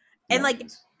 And like,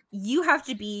 you have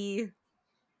to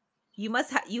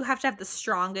have the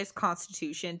strongest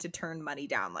constitution to turn money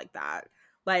down like that.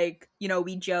 Like,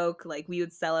 we joke like we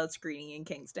would sell out screening in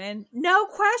Kingston. No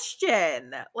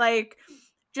question. Like,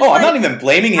 I'm not even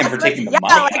blaming him for taking the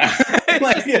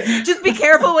money. Just be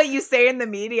careful what you say in the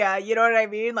media. You know what I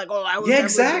mean? Like, I would never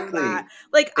do that.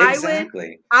 Like,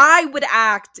 I would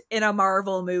act in a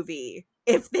Marvel movie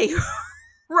if they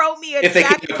wrote me a check. If they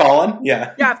keep calling,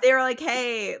 yeah. Yeah, if they were like,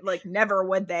 hey, like, never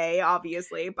would they,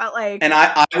 obviously. But like, and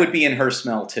I would be in her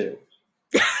smell too.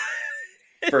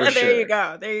 For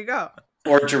sure. There you go.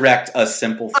 Or direct a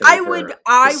simple favor.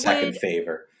 Second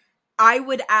favor. I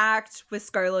would act with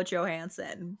Scarlett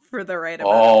Johansson for the right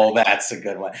amount. Oh, that's a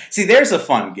good one. See, there's a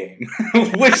fun game.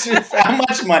 How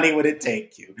much money would it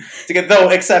take you to get? Though,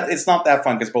 except it's not that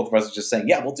fun because both of us are just saying,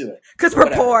 "Yeah, we'll do it." Because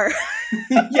we're poor.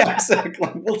 Yeah, exactly.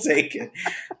 We'll take it.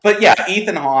 But yeah,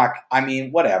 Ethan Hawke. I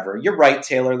mean, whatever. You're right,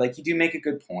 Taylor. Like, you do make a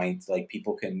good point. Like,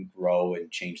 people can grow and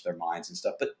change their minds and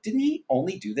stuff. But didn't he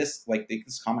only do this? Like, make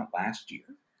this comment last year?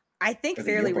 I think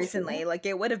fairly recently. Like,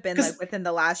 it would have been like within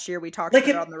the last year we talked about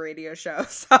it on the radio show.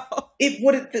 So it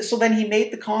would have. So then he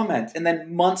made the comment, and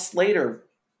then months later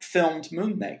filmed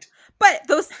Moon Knight. But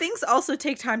those things also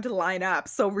take time to line up.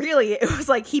 So really, it was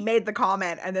like he made the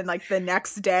comment, and then like the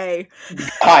next day,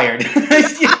 hired.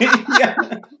 Yeah.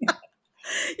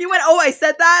 You went, oh, I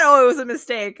said that? Oh, it was a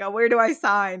mistake. Where do I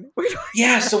sign?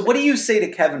 Sign? So what do you say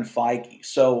to Kevin Feige?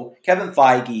 So Kevin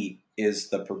Feige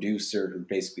is the producer who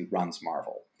basically runs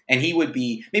Marvel. And he would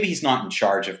be, maybe he's not in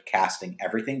charge of casting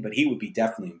everything, but he would be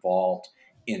definitely involved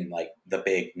in like the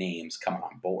big names coming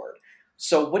on board.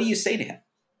 So what do you say to him?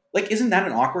 Like, isn't that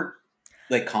an awkward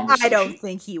like conversation? I don't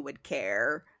think he would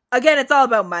care. Again, it's all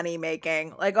about money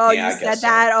making. Like, oh, yeah, you said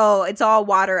that. Oh, it's all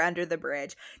water under the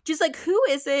bridge. Just like, who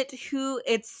is it?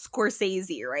 It's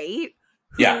Scorsese, right?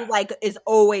 Who like is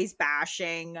always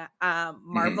bashing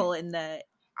Marvel in the.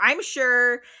 I'm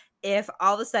sure if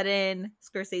all of a sudden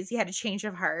Scorsese had a change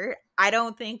of heart, I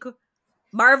don't think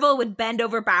Marvel would bend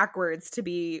over backwards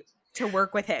to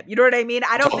work with him. You know what I mean?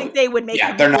 I don't think they would make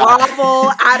him grovel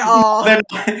at all. They're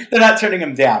not turning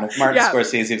him down. If Martin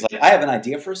Scorsese was like, I have an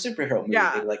idea for a superhero movie,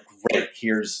 they'd be like, great,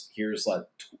 here's like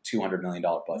 $200 million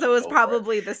budget. So it was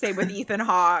probably the same with Ethan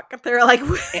Hawke. They're like...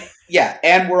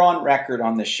 and we're on record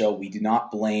on this show. We do not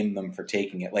blame them for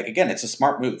taking it. Like, again, it's a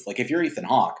smart move. Like, if you're Ethan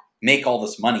Hawke, make all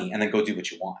this money and then go do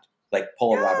what you want. Like,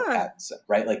 pull a Robert Pattinson,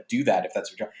 right? Like, do that if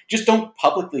that's what you're trying. Just don't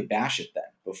publicly bash it then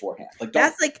beforehand. Like,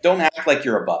 don't act like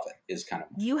you're above it is kind of...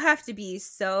 You have to be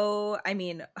so... I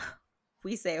mean,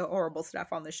 we say horrible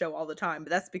stuff on the show all the time, but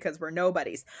that's because we're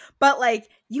nobodies. But, like,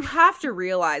 you have to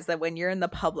realize that when you're in the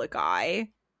public eye,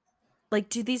 like,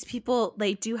 do these people...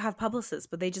 They do have publicists,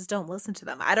 but they just don't listen to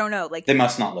them. I don't know. Like, they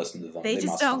must not listen to them. They just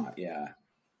must don't. Not, yeah.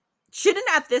 Shouldn't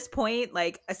at this point,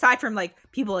 like, aside from like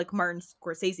people like Martin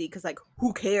Scorsese, because like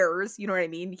who cares? You know what I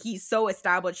mean? He's so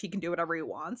established, he can do whatever he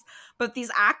wants. But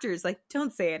these actors, like,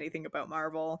 don't say anything about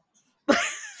Marvel.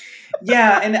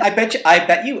 Yeah, and I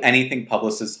bet you anything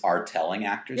publicists are telling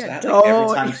actors that. Like,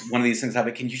 every time one of these things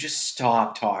happens, can you just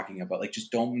stop talking about, like, just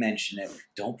don't mention it,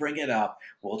 don't bring it up.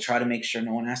 We'll try to make sure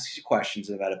no one asks you questions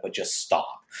about it, but just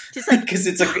stop. Just like, because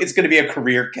it's going to be a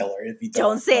career killer if you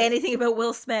don't say anything about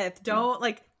Will Smith. Don't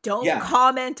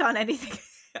comment on anything,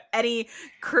 any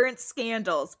current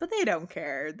scandals. But they don't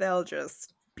care. They'll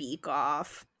just beak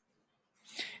off.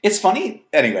 It's funny.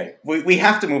 Anyway, we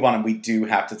have to move on, and we do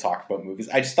have to talk about movies.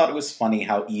 I just thought it was funny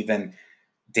how even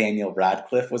Daniel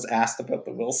Radcliffe was asked about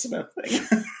the Will Smith thing.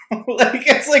 Like,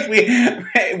 it's like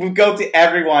we go to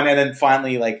everyone, and then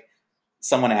finally, like,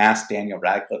 someone asked Daniel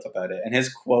Radcliffe about it, and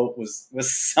his quote was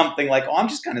something like, "Oh, I'm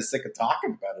just kind of sick of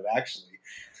talking about it, actually."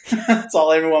 That's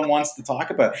all everyone wants to talk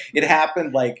about. It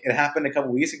happened a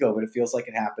couple weeks ago, but it feels like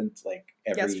it happened like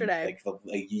yesterday, like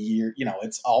a year. You know,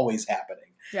 it's always happening.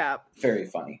 Yeah, very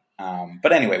funny.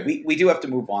 But anyway, we do have to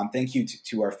move on. Thank you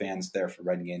to our fans there for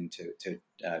writing in to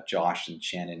Josh and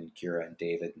Shannon and Kira and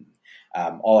David and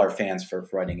all our fans for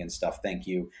writing in stuff. Thank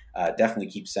you.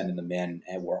 Definitely keep sending them in,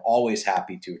 and we're always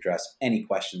happy to address any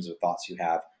questions or thoughts you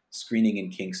have.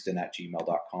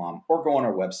 screeninginkingston@gmail.com, or go on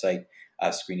our website,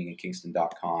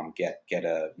 screeninginkingston.com. Get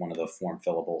one of the form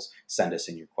fillables. Send us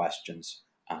in your questions.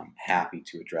 happy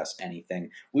to address anything.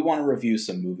 We want to review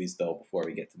some movies, though, before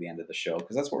we get to the end of the show,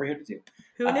 because that's what we're here to do.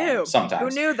 Who knew?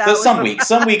 Sometimes. Who knew that? But some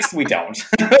weeks we don't.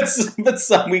 But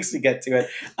some weeks we get to it.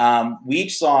 We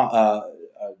each saw a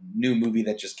new movie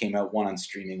that just came out, one on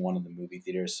streaming, one in the movie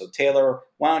theaters. So Taylor,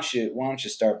 why don't you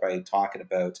start by talking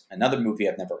about another movie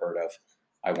I've never heard of,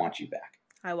 I Want You Back.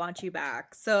 I Want You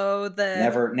Back. So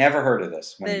never heard of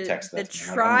this when you text that.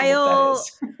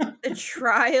 The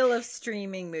trial of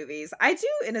streaming movies. I do,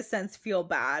 in a sense, feel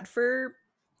bad for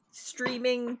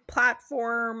streaming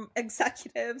platform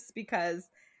executives because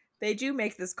they do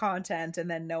make this content and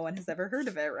then no one has ever heard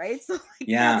of it, right? So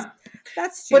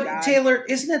that's too bad. But Taylor,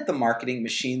 isn't it the marketing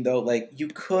machine though? Like you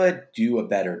could do a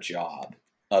better job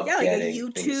of getting a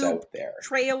YouTube things out there.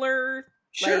 Trailer,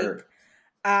 sure.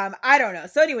 I don't know.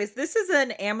 So anyways, this is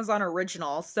an Amazon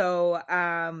original. So,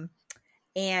 and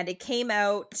it came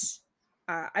out,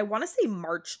 I want to say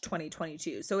March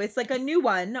 2022. So it's like a new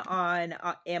one on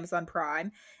Amazon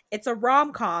Prime. It's a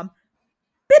rom-com,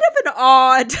 bit of an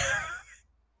odd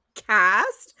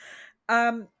cast.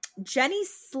 Jenny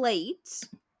Slate,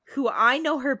 who I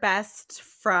know her best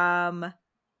from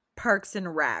Parks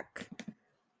and Rec.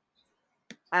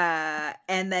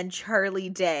 And then Charlie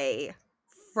Day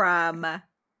from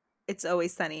It's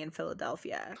Always Sunny in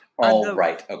Philadelphia.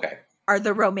 Right. Okay. Are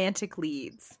the romantic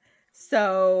leads.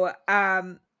 So,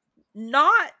 that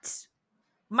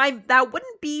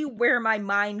wouldn't be where my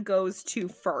mind goes to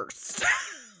first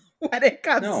when it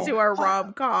comes to a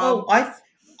rom-com.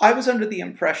 I was under the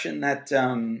impression that,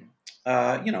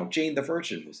 Jane the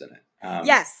Virgin was in it.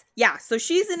 Yes. Yeah. So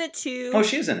she's in it too. Oh,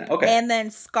 she's in it. Okay. And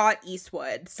then Scott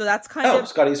Eastwood. So that's kind of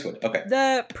Scott Eastwood. Okay.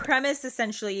 The premise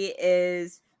essentially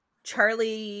is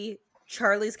Charlie's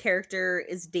character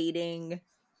is dating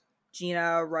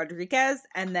Gina Rodriguez,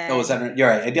 and then is that her? You're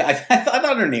right. I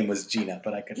thought her name was Gina,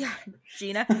 but I could. Yeah,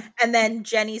 Gina. And then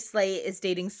Jenny Slate is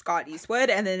dating Scott Eastwood,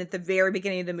 and then at the very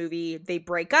beginning of the movie, they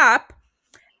break up,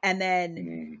 and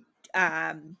then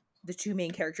the two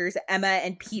main characters, Emma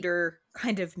and Peter,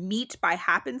 kind of meet by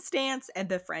happenstance and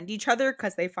befriend each other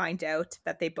because they find out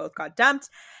that they both got dumped.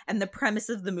 And the premise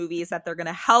of the movie is that they're going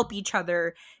to help each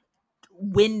other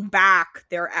win back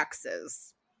their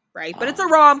exes, right? But it's a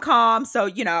rom-com, so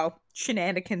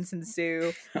shenanigans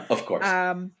ensue. Of course.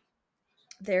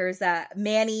 There's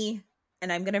Manny,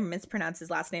 and I'm gonna mispronounce his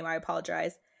last name, I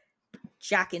apologize.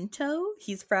 Jacinto,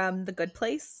 he's from The Good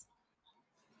Place,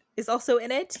 is also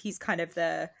in it. He's kind of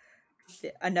the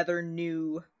another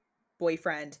new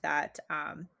boyfriend that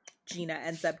Gina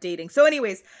ends up dating. So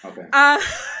anyways, okay.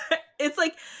 It's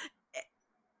like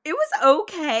it was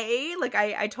okay. Like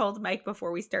I told Mike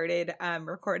before we started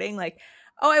recording, like,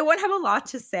 I wouldn't have a lot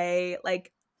to say.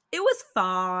 Like, it was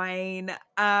fine.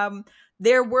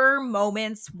 There were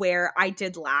moments where I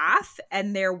did laugh,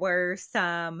 and there were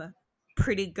some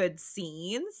pretty good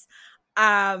scenes.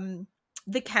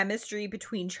 The chemistry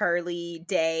between Charlie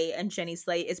Day and Jenny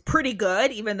Slate is pretty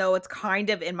good, even though it's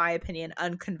kind of, in my opinion,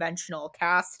 unconventional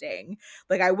casting.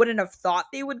 Like, I wouldn't have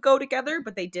thought they would go together,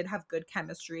 but they did have good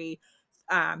chemistry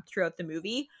throughout the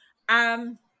movie.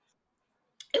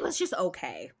 It was just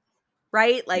okay,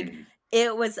 right? Like,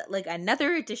 it was like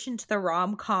another addition to the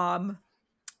rom-com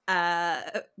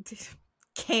canon,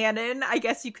 I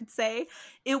guess you could say.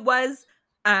 It was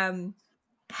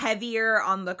heavier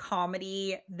on the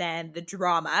comedy than the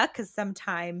drama, because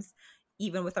sometimes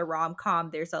even with a rom-com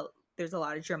there's a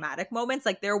lot of dramatic moments.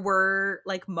 Like, there were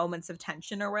like moments of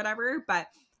tension or whatever, but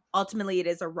ultimately it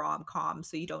is a rom-com,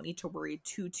 so you don't need to worry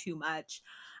too much.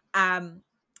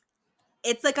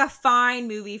 It's like a fine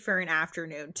movie for an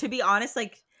afternoon, to be honest.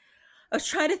 Like, I was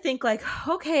trying to think, like,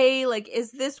 okay, like,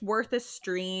 is this worth a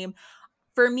stream?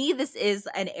 For me, this is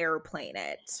an airplane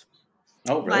it.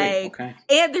 Oh, really? Like, okay.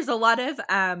 And there's a lot of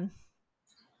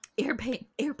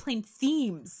airplane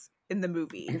themes in the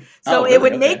movie. So really? It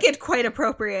would make it quite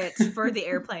appropriate for the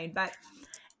airplane, but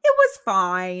it was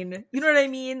fine. You know what I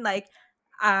mean? Like,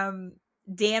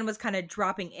 Dan was kind of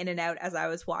dropping in and out as I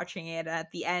was watching it.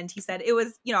 At the end, he said it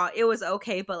was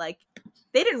okay, but like,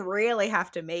 they didn't really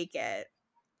have to make it.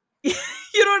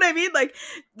 You know what I mean? Like,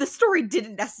 the story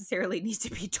didn't necessarily need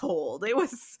to be told. It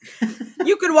was,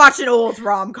 you could watch an old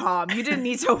rom-com. You didn't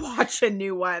need to watch a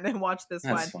new one and watch this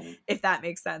one, funny. If that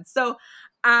makes sense. So,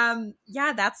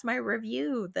 that's my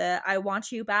review. The I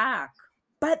Want You Back.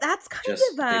 But that's kind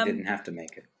of they didn't have to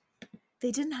make it.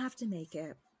 They didn't have to make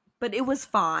it, but it was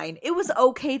fine. It was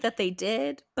okay that they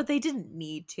did, but they didn't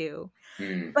need to.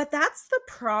 But that's the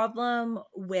problem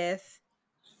with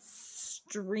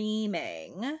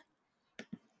streaming.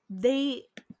 They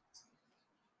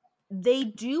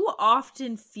do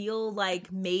often feel like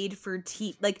made for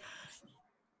TV. Like,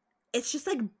 it's just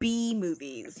like B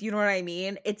movies. You know what I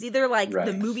mean? It's either like the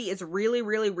Right. movie is really,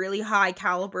 really, really high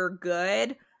caliber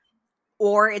good,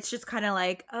 or it's just kind of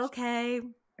like, okay,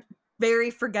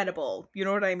 very forgettable. You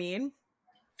know what I mean?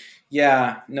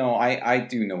 Yeah, no, I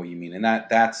do know what you mean, and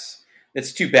that's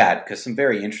it's too bad because some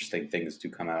very interesting things do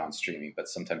come out on streaming, but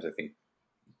sometimes I think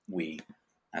we,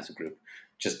 as a group,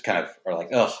 just kind of are like,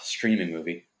 oh, streaming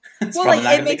movie. It's Well, probably like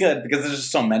not it going to be makes good because there's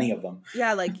just so many of them.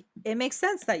 yeah, like it makes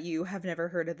sense that you have never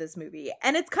heard of this movie.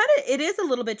 And it is a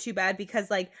little bit too bad because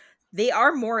like they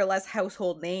are more or less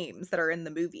household names that are in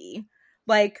the movie.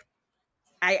 Like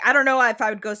I don't know if I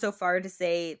would go so far to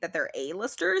say that they're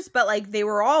A-listers, but like they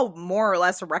were all more or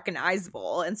less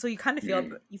recognizable. And so you kind of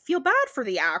Mm, feel bad for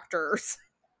the actors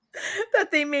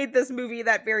that they made this movie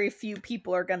that very few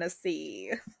people are going to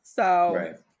see. So,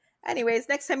 right. anyways,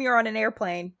 next time you're on an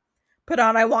airplane, put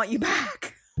on I Want You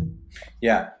Back.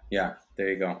 Yeah, yeah.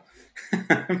 There you go.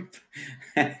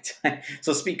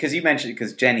 So speak because you mentioned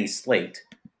because Jenny Slate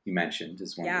you mentioned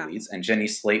is one of Yeah. the leads, and Jenny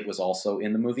Slate was also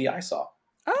in the movie I saw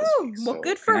this Oh, week. well, So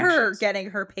good for her connections. getting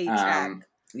her paycheck.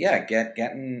 Yeah,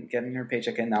 getting her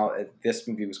paycheck in. Now this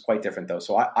movie was quite different though.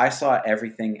 So I saw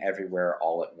Everything Everywhere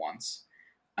All at Once.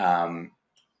 Um,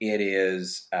 it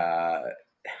is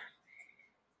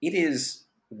it is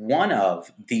one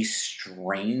of the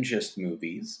strangest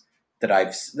movies that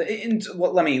I've.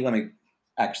 Well, let me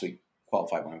actually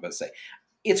qualify what I'm about to say.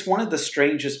 It's one of the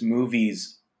strangest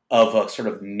movies of a sort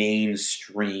of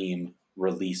mainstream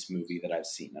release movie that I've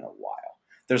seen in a while.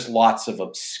 There's lots of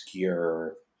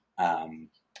obscure, um,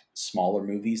 smaller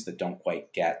movies that don't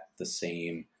quite get the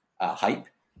same hype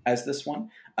as this one.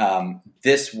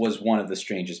 This was one of the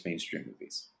strangest mainstream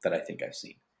movies that I think I've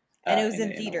seen And it was in,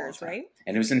 in in a long theaters, time. right?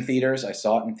 And it was in theaters. I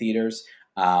saw it in theaters.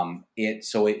 For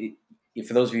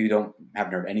those of you who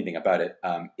haven't heard anything about it,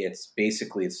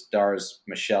 it stars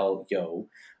Michelle Yeoh,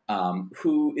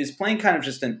 who is playing kind of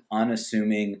just an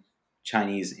unassuming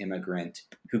Chinese immigrant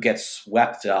who gets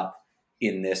swept up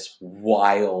in this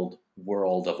wild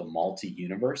world of a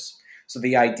multi-universe. So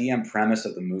the idea and premise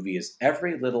of the movie is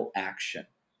every little action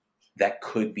that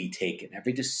could be taken,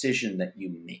 every decision that you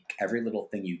make, every little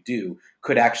thing you do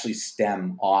could actually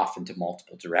stem off into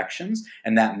multiple directions,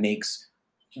 and that makes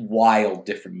wild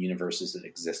different universes that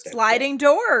exist out there. Sliding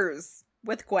Doors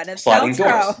with Gwyneth Sliding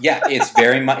doors. Paltrow. Yeah, it's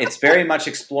very much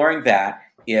exploring that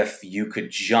if you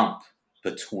could jump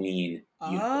between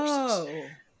universes.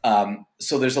 Oh.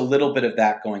 So there's a little bit of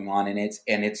that going on in it,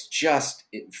 and it's just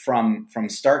from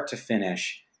start to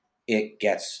finish, it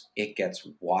gets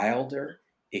wilder,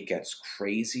 it gets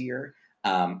crazier,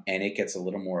 and it gets a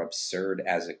little more absurd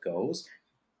as it goes.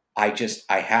 I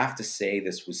have to say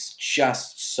this was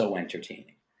just so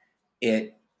entertaining.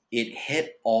 It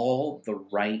hit all the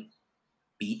right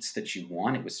beats that you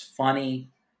want. It was funny.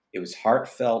 It was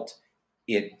heartfelt.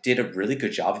 It did a really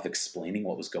good job of explaining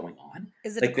what was going on.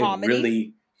 Is it a Like they comedy?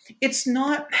 really, it's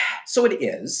not. So it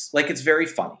is like it's very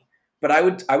funny, but I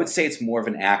would say it's more of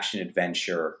an action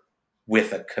adventure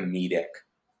with a comedic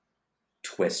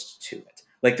twist to it.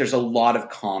 Like there's a lot of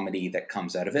comedy that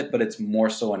comes out of it, but it's more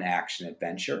so an action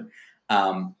adventure.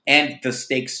 And the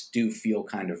stakes do feel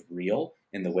kind of real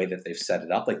in the way that they've set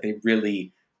it up. Like they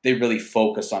really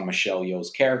focus on Michelle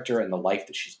Yeoh's character and the life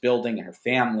that she's building and her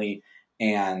family,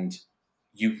 and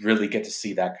you really get to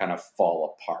see that kind of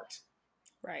fall apart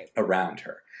Right. around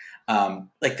her.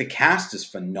 Like the cast is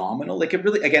phenomenal. Like it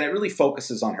really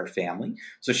focuses on her family.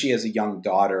 So she has a young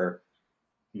daughter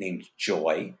named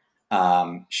Joy.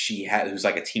 Who's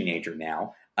like a teenager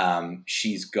now.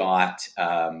 She's got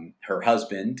her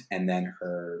husband, and then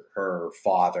her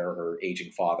father, her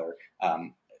aging father,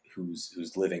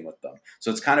 who's living with them. So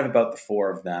it's kind of about the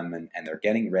four of them, and they're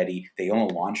getting ready. They own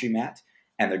a laundromat,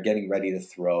 and they're getting ready to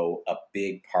throw a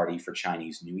big party for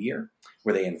Chinese New Year,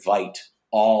 where they invite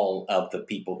all of the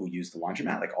people who use the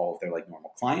laundromat, like all of their like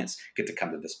normal clients, get to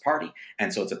come to this party.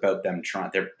 And so it's about them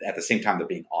they're at the same time they're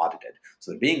being audited.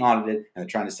 So they're being audited and they're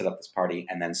trying to set up this party.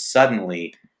 And then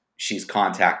suddenly she's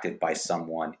contacted by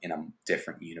someone in a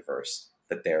different universe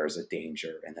that there is a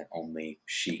danger and that only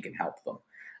she can help them.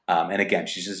 And again,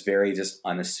 she's just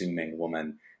unassuming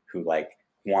woman who like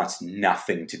wants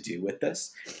nothing to do with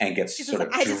this and gets She says, sort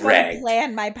of I just want to dragged.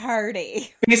 plan my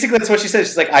party. Basically, that's what she says.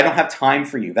 She's like, I don't have time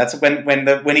for you. That's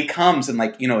when he comes and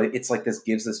like, it's like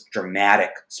gives this dramatic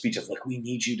speech of like, we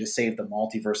need you to save the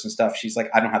multiverse and stuff. She's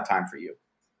like, I don't have time for you.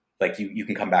 Like you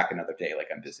can come back another day. Like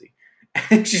I'm busy.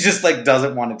 And she just like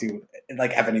doesn't want to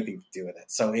have anything to do with it.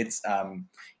 So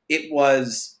it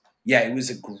was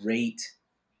a great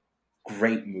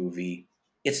movie.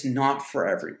 It's not for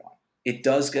everyone. It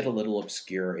does get a little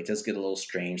obscure. It does get a little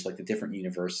strange. Like the different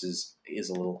universes is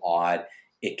a little odd.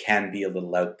 It can be a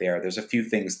little out there. There's a few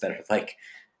things that are like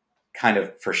kind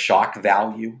of for shock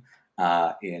value,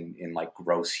 in like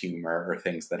gross humor or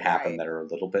things that happen that are a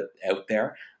little bit out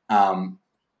there.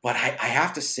 But I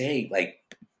have to say, like,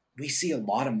 we see a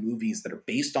lot of movies that are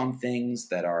based on things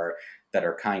that are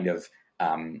kind of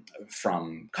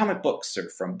from comic books or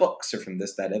from books or from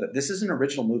this, that, other. This is an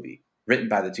original movie written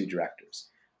by the two directors,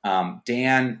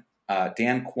 Dan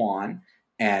Kwan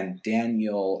and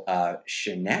Daniel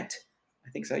Chenette, I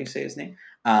think is how you say his name,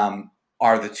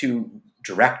 are the two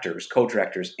directors,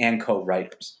 co-directors, and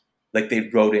co-writers. Like, they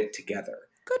wrote it together.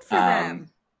 Good for them.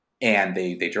 And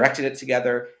they directed it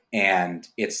together, and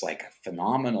it's like a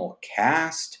phenomenal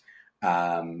cast.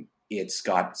 It's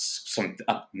got some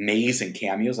amazing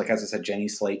cameos. Like, as I said, Jenny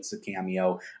Slate's a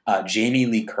cameo. Jamie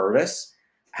Lee Curtis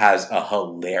has a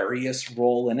hilarious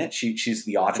role in it. She's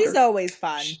the auditor. She's always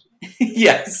fun.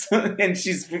 Yes, and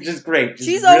she's just great.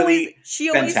 She always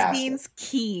seems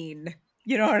keen.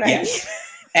 You know what I mean?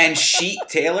 And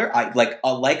Taylor, I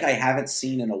haven't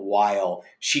seen in a while.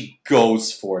 She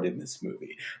goes for it in this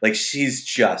movie. Like, she's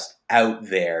just out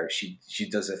there. She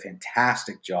does a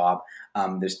fantastic job.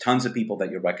 There's tons of people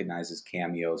that you'll recognize as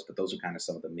cameos, but those are kind of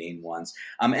some of the main ones.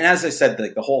 And as I said,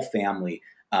 like, the whole family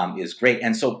is great.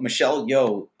 And so Michelle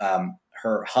Yeoh,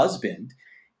 her husband,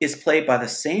 is played by the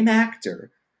same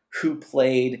actor who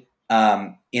played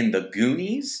in The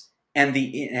Goonies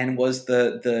and was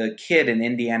the kid in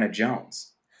Indiana Jones.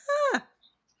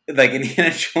 Like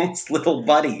Indiana Jones' little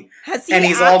buddy.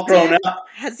 He's all grown up.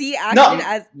 Has he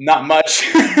acted not much.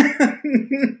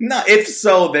 No, if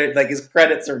so, like, his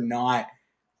credits are not.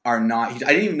 I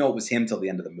didn't even know it was him till the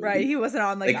end of the movie. Right, he wasn't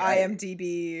on like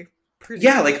IMDb.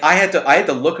 Like, I had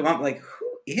to look him up. Like,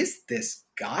 who is this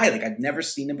guy? Like, I've never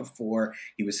seen him before.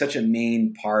 He was such a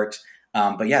main part.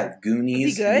 But yeah,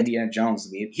 Goonies, Indiana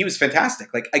Jones. He was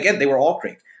fantastic. Like, again, they were all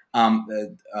great.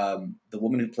 The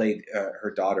woman who played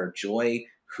her daughter, Joy,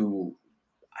 who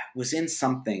was in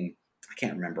something, I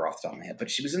can't remember off the top of my head, but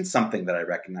she was in something that I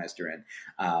recognized her in.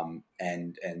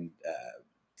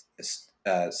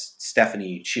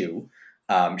 Stephanie Chu,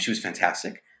 she was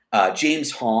fantastic.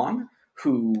 James Hong,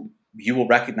 who you will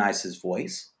recognize his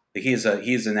voice. He is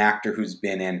an actor who's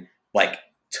been in like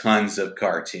tons of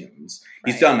cartoons.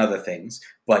 He's done other things,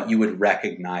 but you would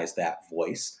recognize that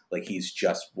voice. Like, he's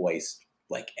just voiced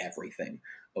like everything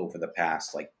over the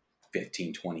past like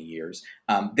 15, 20 years.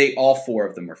 All four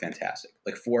of them were fantastic.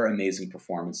 Like, 4 amazing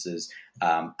performances.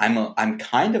 I'm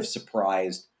kind of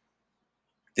surprised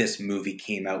this movie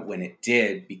came out when it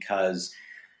did, because,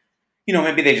 you know,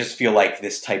 maybe they just feel like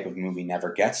this type of movie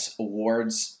never gets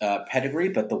awards pedigree,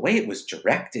 but the way it was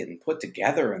directed and put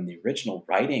together, and the original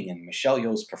writing and Michelle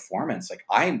Yeoh's performance, like,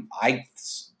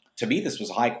 to me, this was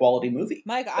a high quality movie.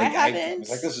 Mike, like, I was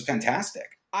like, this is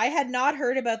fantastic. I had not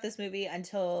heard about this movie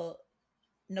until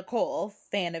Nicole,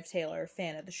 fan of Taylor,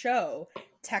 fan of the show,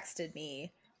 texted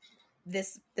me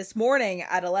this morning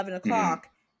at 11 o'clock.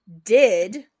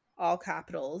 Did, all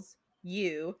capitals,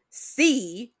 you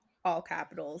see, all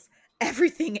capitals,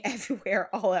 Everything Everywhere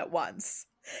All at Once?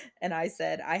 And I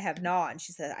said, I have not. And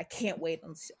she said, I can't wait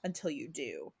until you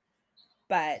do.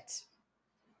 But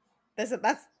that's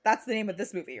the name of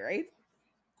this movie, right?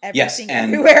 Everything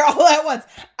Everywhere All at Once.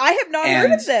 I have not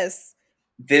heard of this.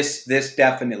 This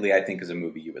definitely, I think, is a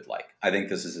movie you would like. I think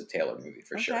this is a Taylor movie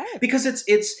for sure, because it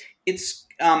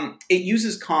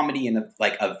uses comedy in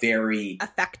a very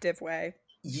effective way.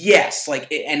 Yes,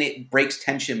 and it breaks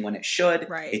tension when it should.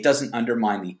 Right. It doesn't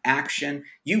undermine the action.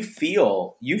 You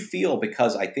feel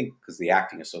because the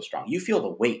acting is so strong. You feel the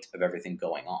weight of everything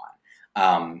going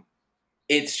on.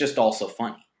 It's just also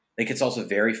funny. Like, it's also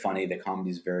very funny. The comedy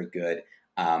is very good.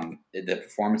 The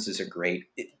performances are great.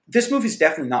 This movie is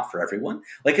definitely not for everyone.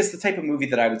 Like, it's the type of movie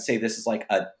that I would say this is like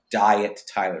a diet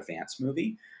Tyler Vance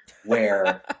movie,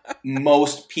 where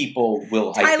most people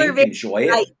will, I think, enjoy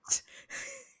it.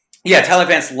 Yeah, Tyler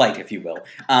Vance light, if you will.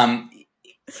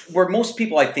 Where most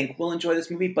people, I think, will enjoy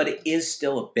this movie, but it is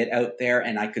still a bit out there,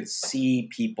 and I could see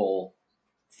people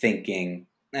thinking,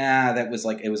 it was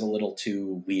a little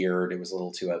too weird. It was a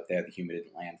little too out there. The humor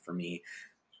didn't land for me.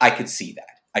 I could see that.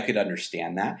 I could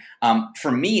understand that.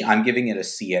 For me, I'm giving it a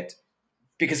see it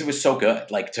because it was so good.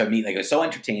 Like, to me, like, it was so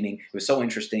entertaining. It was so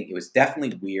interesting. It was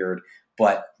definitely weird,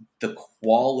 but the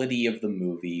quality of the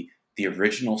movie, the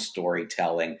original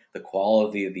storytelling, the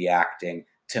quality of the acting,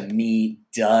 to me,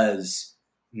 does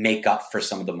make up for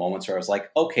some of the moments where I was like,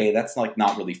 okay, that's like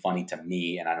not really funny to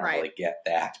me, and I don't really get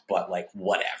that, but like,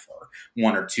 whatever.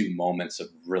 1 or 2 moments of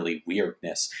really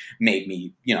weirdness made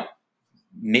me,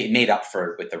 made up for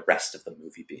it with the rest of the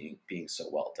movie being so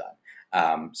well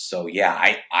done. So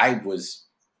yeah, I was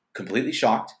completely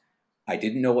shocked. I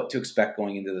didn't know what to expect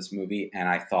going into this movie, and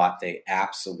I thought they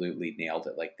absolutely nailed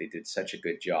it. Like, they did such a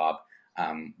good job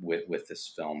with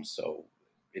this film. So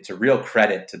it's a real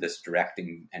credit to this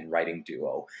directing and writing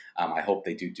duo. I hope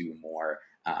they do more.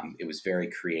 It was very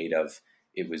creative.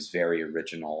 It was very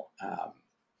original.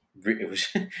 It was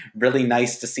really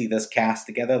nice to see this cast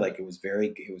together. Like, it was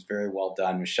very well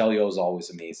done. Michelle Yeoh is always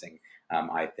amazing.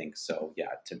 I think so. Yeah,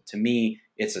 to me,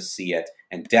 it's a see it,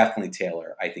 and definitely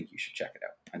Taylor. I think you should check it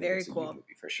out. I think it's a cool good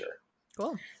movie for sure.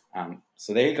 Cool.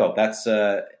 So there you go. That's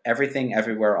Everything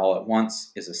Everywhere All at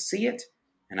Once is a see it,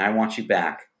 and I Want You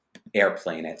Back,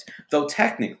 Airplane It. Though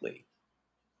technically,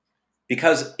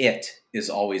 because it is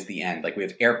always the end. Like, we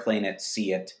have Airplane It,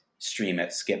 see it, stream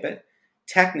it, skip it.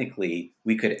 Technically,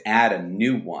 we could add a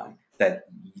new one that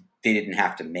they didn't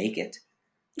have to make it.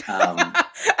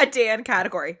 A Dan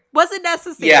category. Wasn't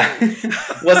necessary. Yeah.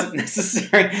 Wasn't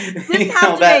necessary. Didn't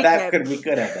have to make it. We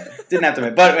could have that. Didn't have to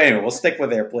make it. But anyway, we'll stick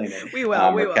with Airplane It. We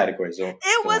will. We will. Categories.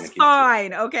 It was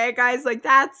fine. Okay, guys? Like,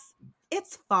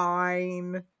 it's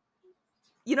fine.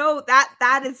 You know,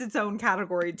 that is its own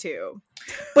category too.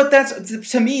 But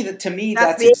to me,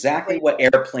 that's exactly what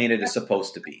Airplane It is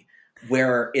supposed to be.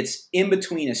 Where it's in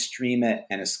between a stream it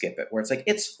and a skip it, where it's like,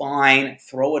 it's fine,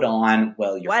 throw it on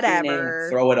while you're cleaning,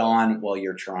 throw it on while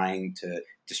you're trying to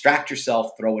distract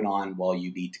yourself, throw it on while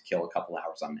you need to kill a couple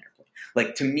hours on an airplane.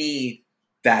 Like, to me,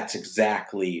 that's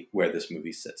exactly where this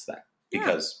movie sits then,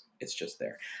 because it's just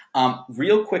there.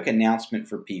 Real quick announcement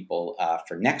for people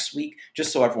for next week,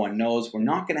 just so everyone knows, we're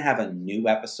not going to have a new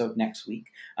episode next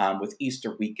week with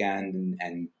Easter weekend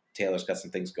and Taylor's got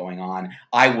some things going on.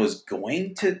 I was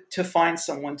going to find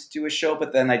someone to do a show,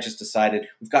 but then I just decided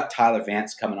we've got Tyler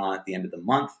Vance coming on at the end of the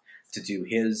month to do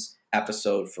his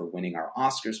episode for winning our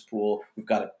Oscars pool. We've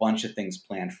got a bunch of things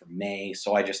planned for May,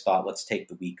 so I just thought, let's take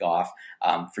the week off.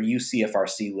 For you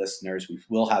CFRC listeners, we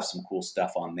will have some cool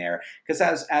stuff on there, because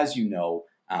as you know,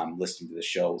 listening to the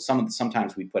show,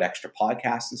 sometimes we put extra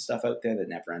podcasts and stuff out there that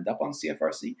never end up on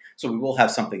CFRC. So we will have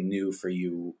something new for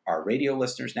you, our radio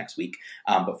listeners, next week.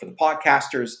 But for the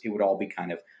podcasters, it would all be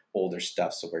kind of older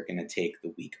stuff. So we're going to take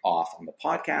the week off on the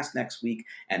podcast next week,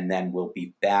 and then we'll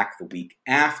be back the week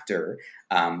after,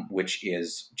 which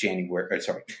is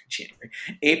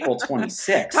April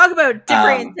 26th. Talk about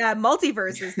different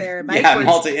multiverses there.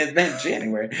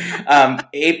 January.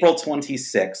 April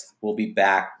 26th, we'll be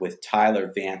back with Tyler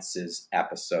Vance's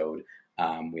episode.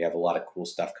 We have a lot of cool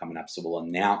stuff coming up, so we'll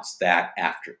announce that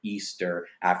after Easter.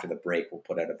 After the break, we'll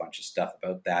put out a bunch of stuff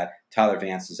about that. Tyler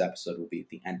Vance's episode will be at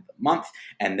the end of the month,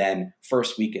 and then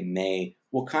first week in May,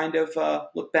 we'll kind of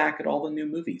look back at all the new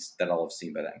movies that I'll have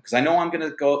seen by then. Because I know I'm going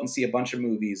to go out and see a bunch of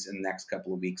movies in the next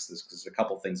couple of weeks, because there's a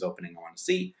couple things opening I want to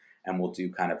see, and we'll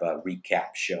do kind of a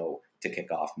recap show to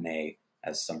kick off May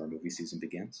as summer movie season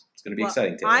begins. It's going to be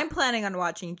exciting, Taylor. I'm planning on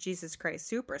watching Jesus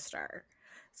Christ Superstar,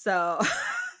 so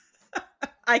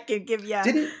I can give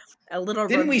you a little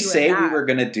review. Didn't we say we were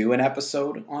going to do an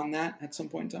episode on that at some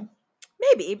point in time?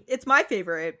 Maybe. It's my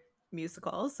favorite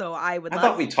musical, so I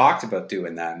thought we talked about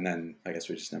doing that, and then I guess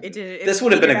we just never did. This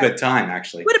would have been a good time,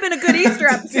 actually. Would have been a good Easter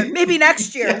episode. Maybe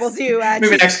next year we'll do.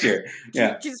 Maybe next year.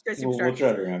 Yeah. Jesus Christ Superstar. We'll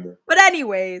try to remember. But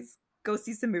anyways, go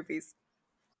see some movies.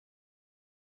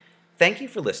 Thank you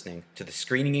for listening to the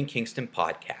Screening in Kingston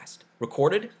podcast,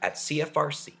 recorded at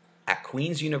CFRC at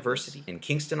Queen's University in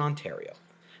Kingston, Ontario.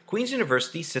 Queen's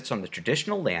University sits on the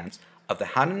traditional lands of the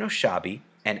Haudenosaunee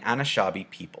and Anishinaabe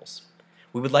peoples.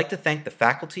 We would like to thank the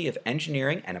Faculty of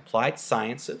Engineering and Applied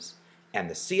Sciences and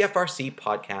the CFRC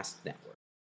Podcast Network.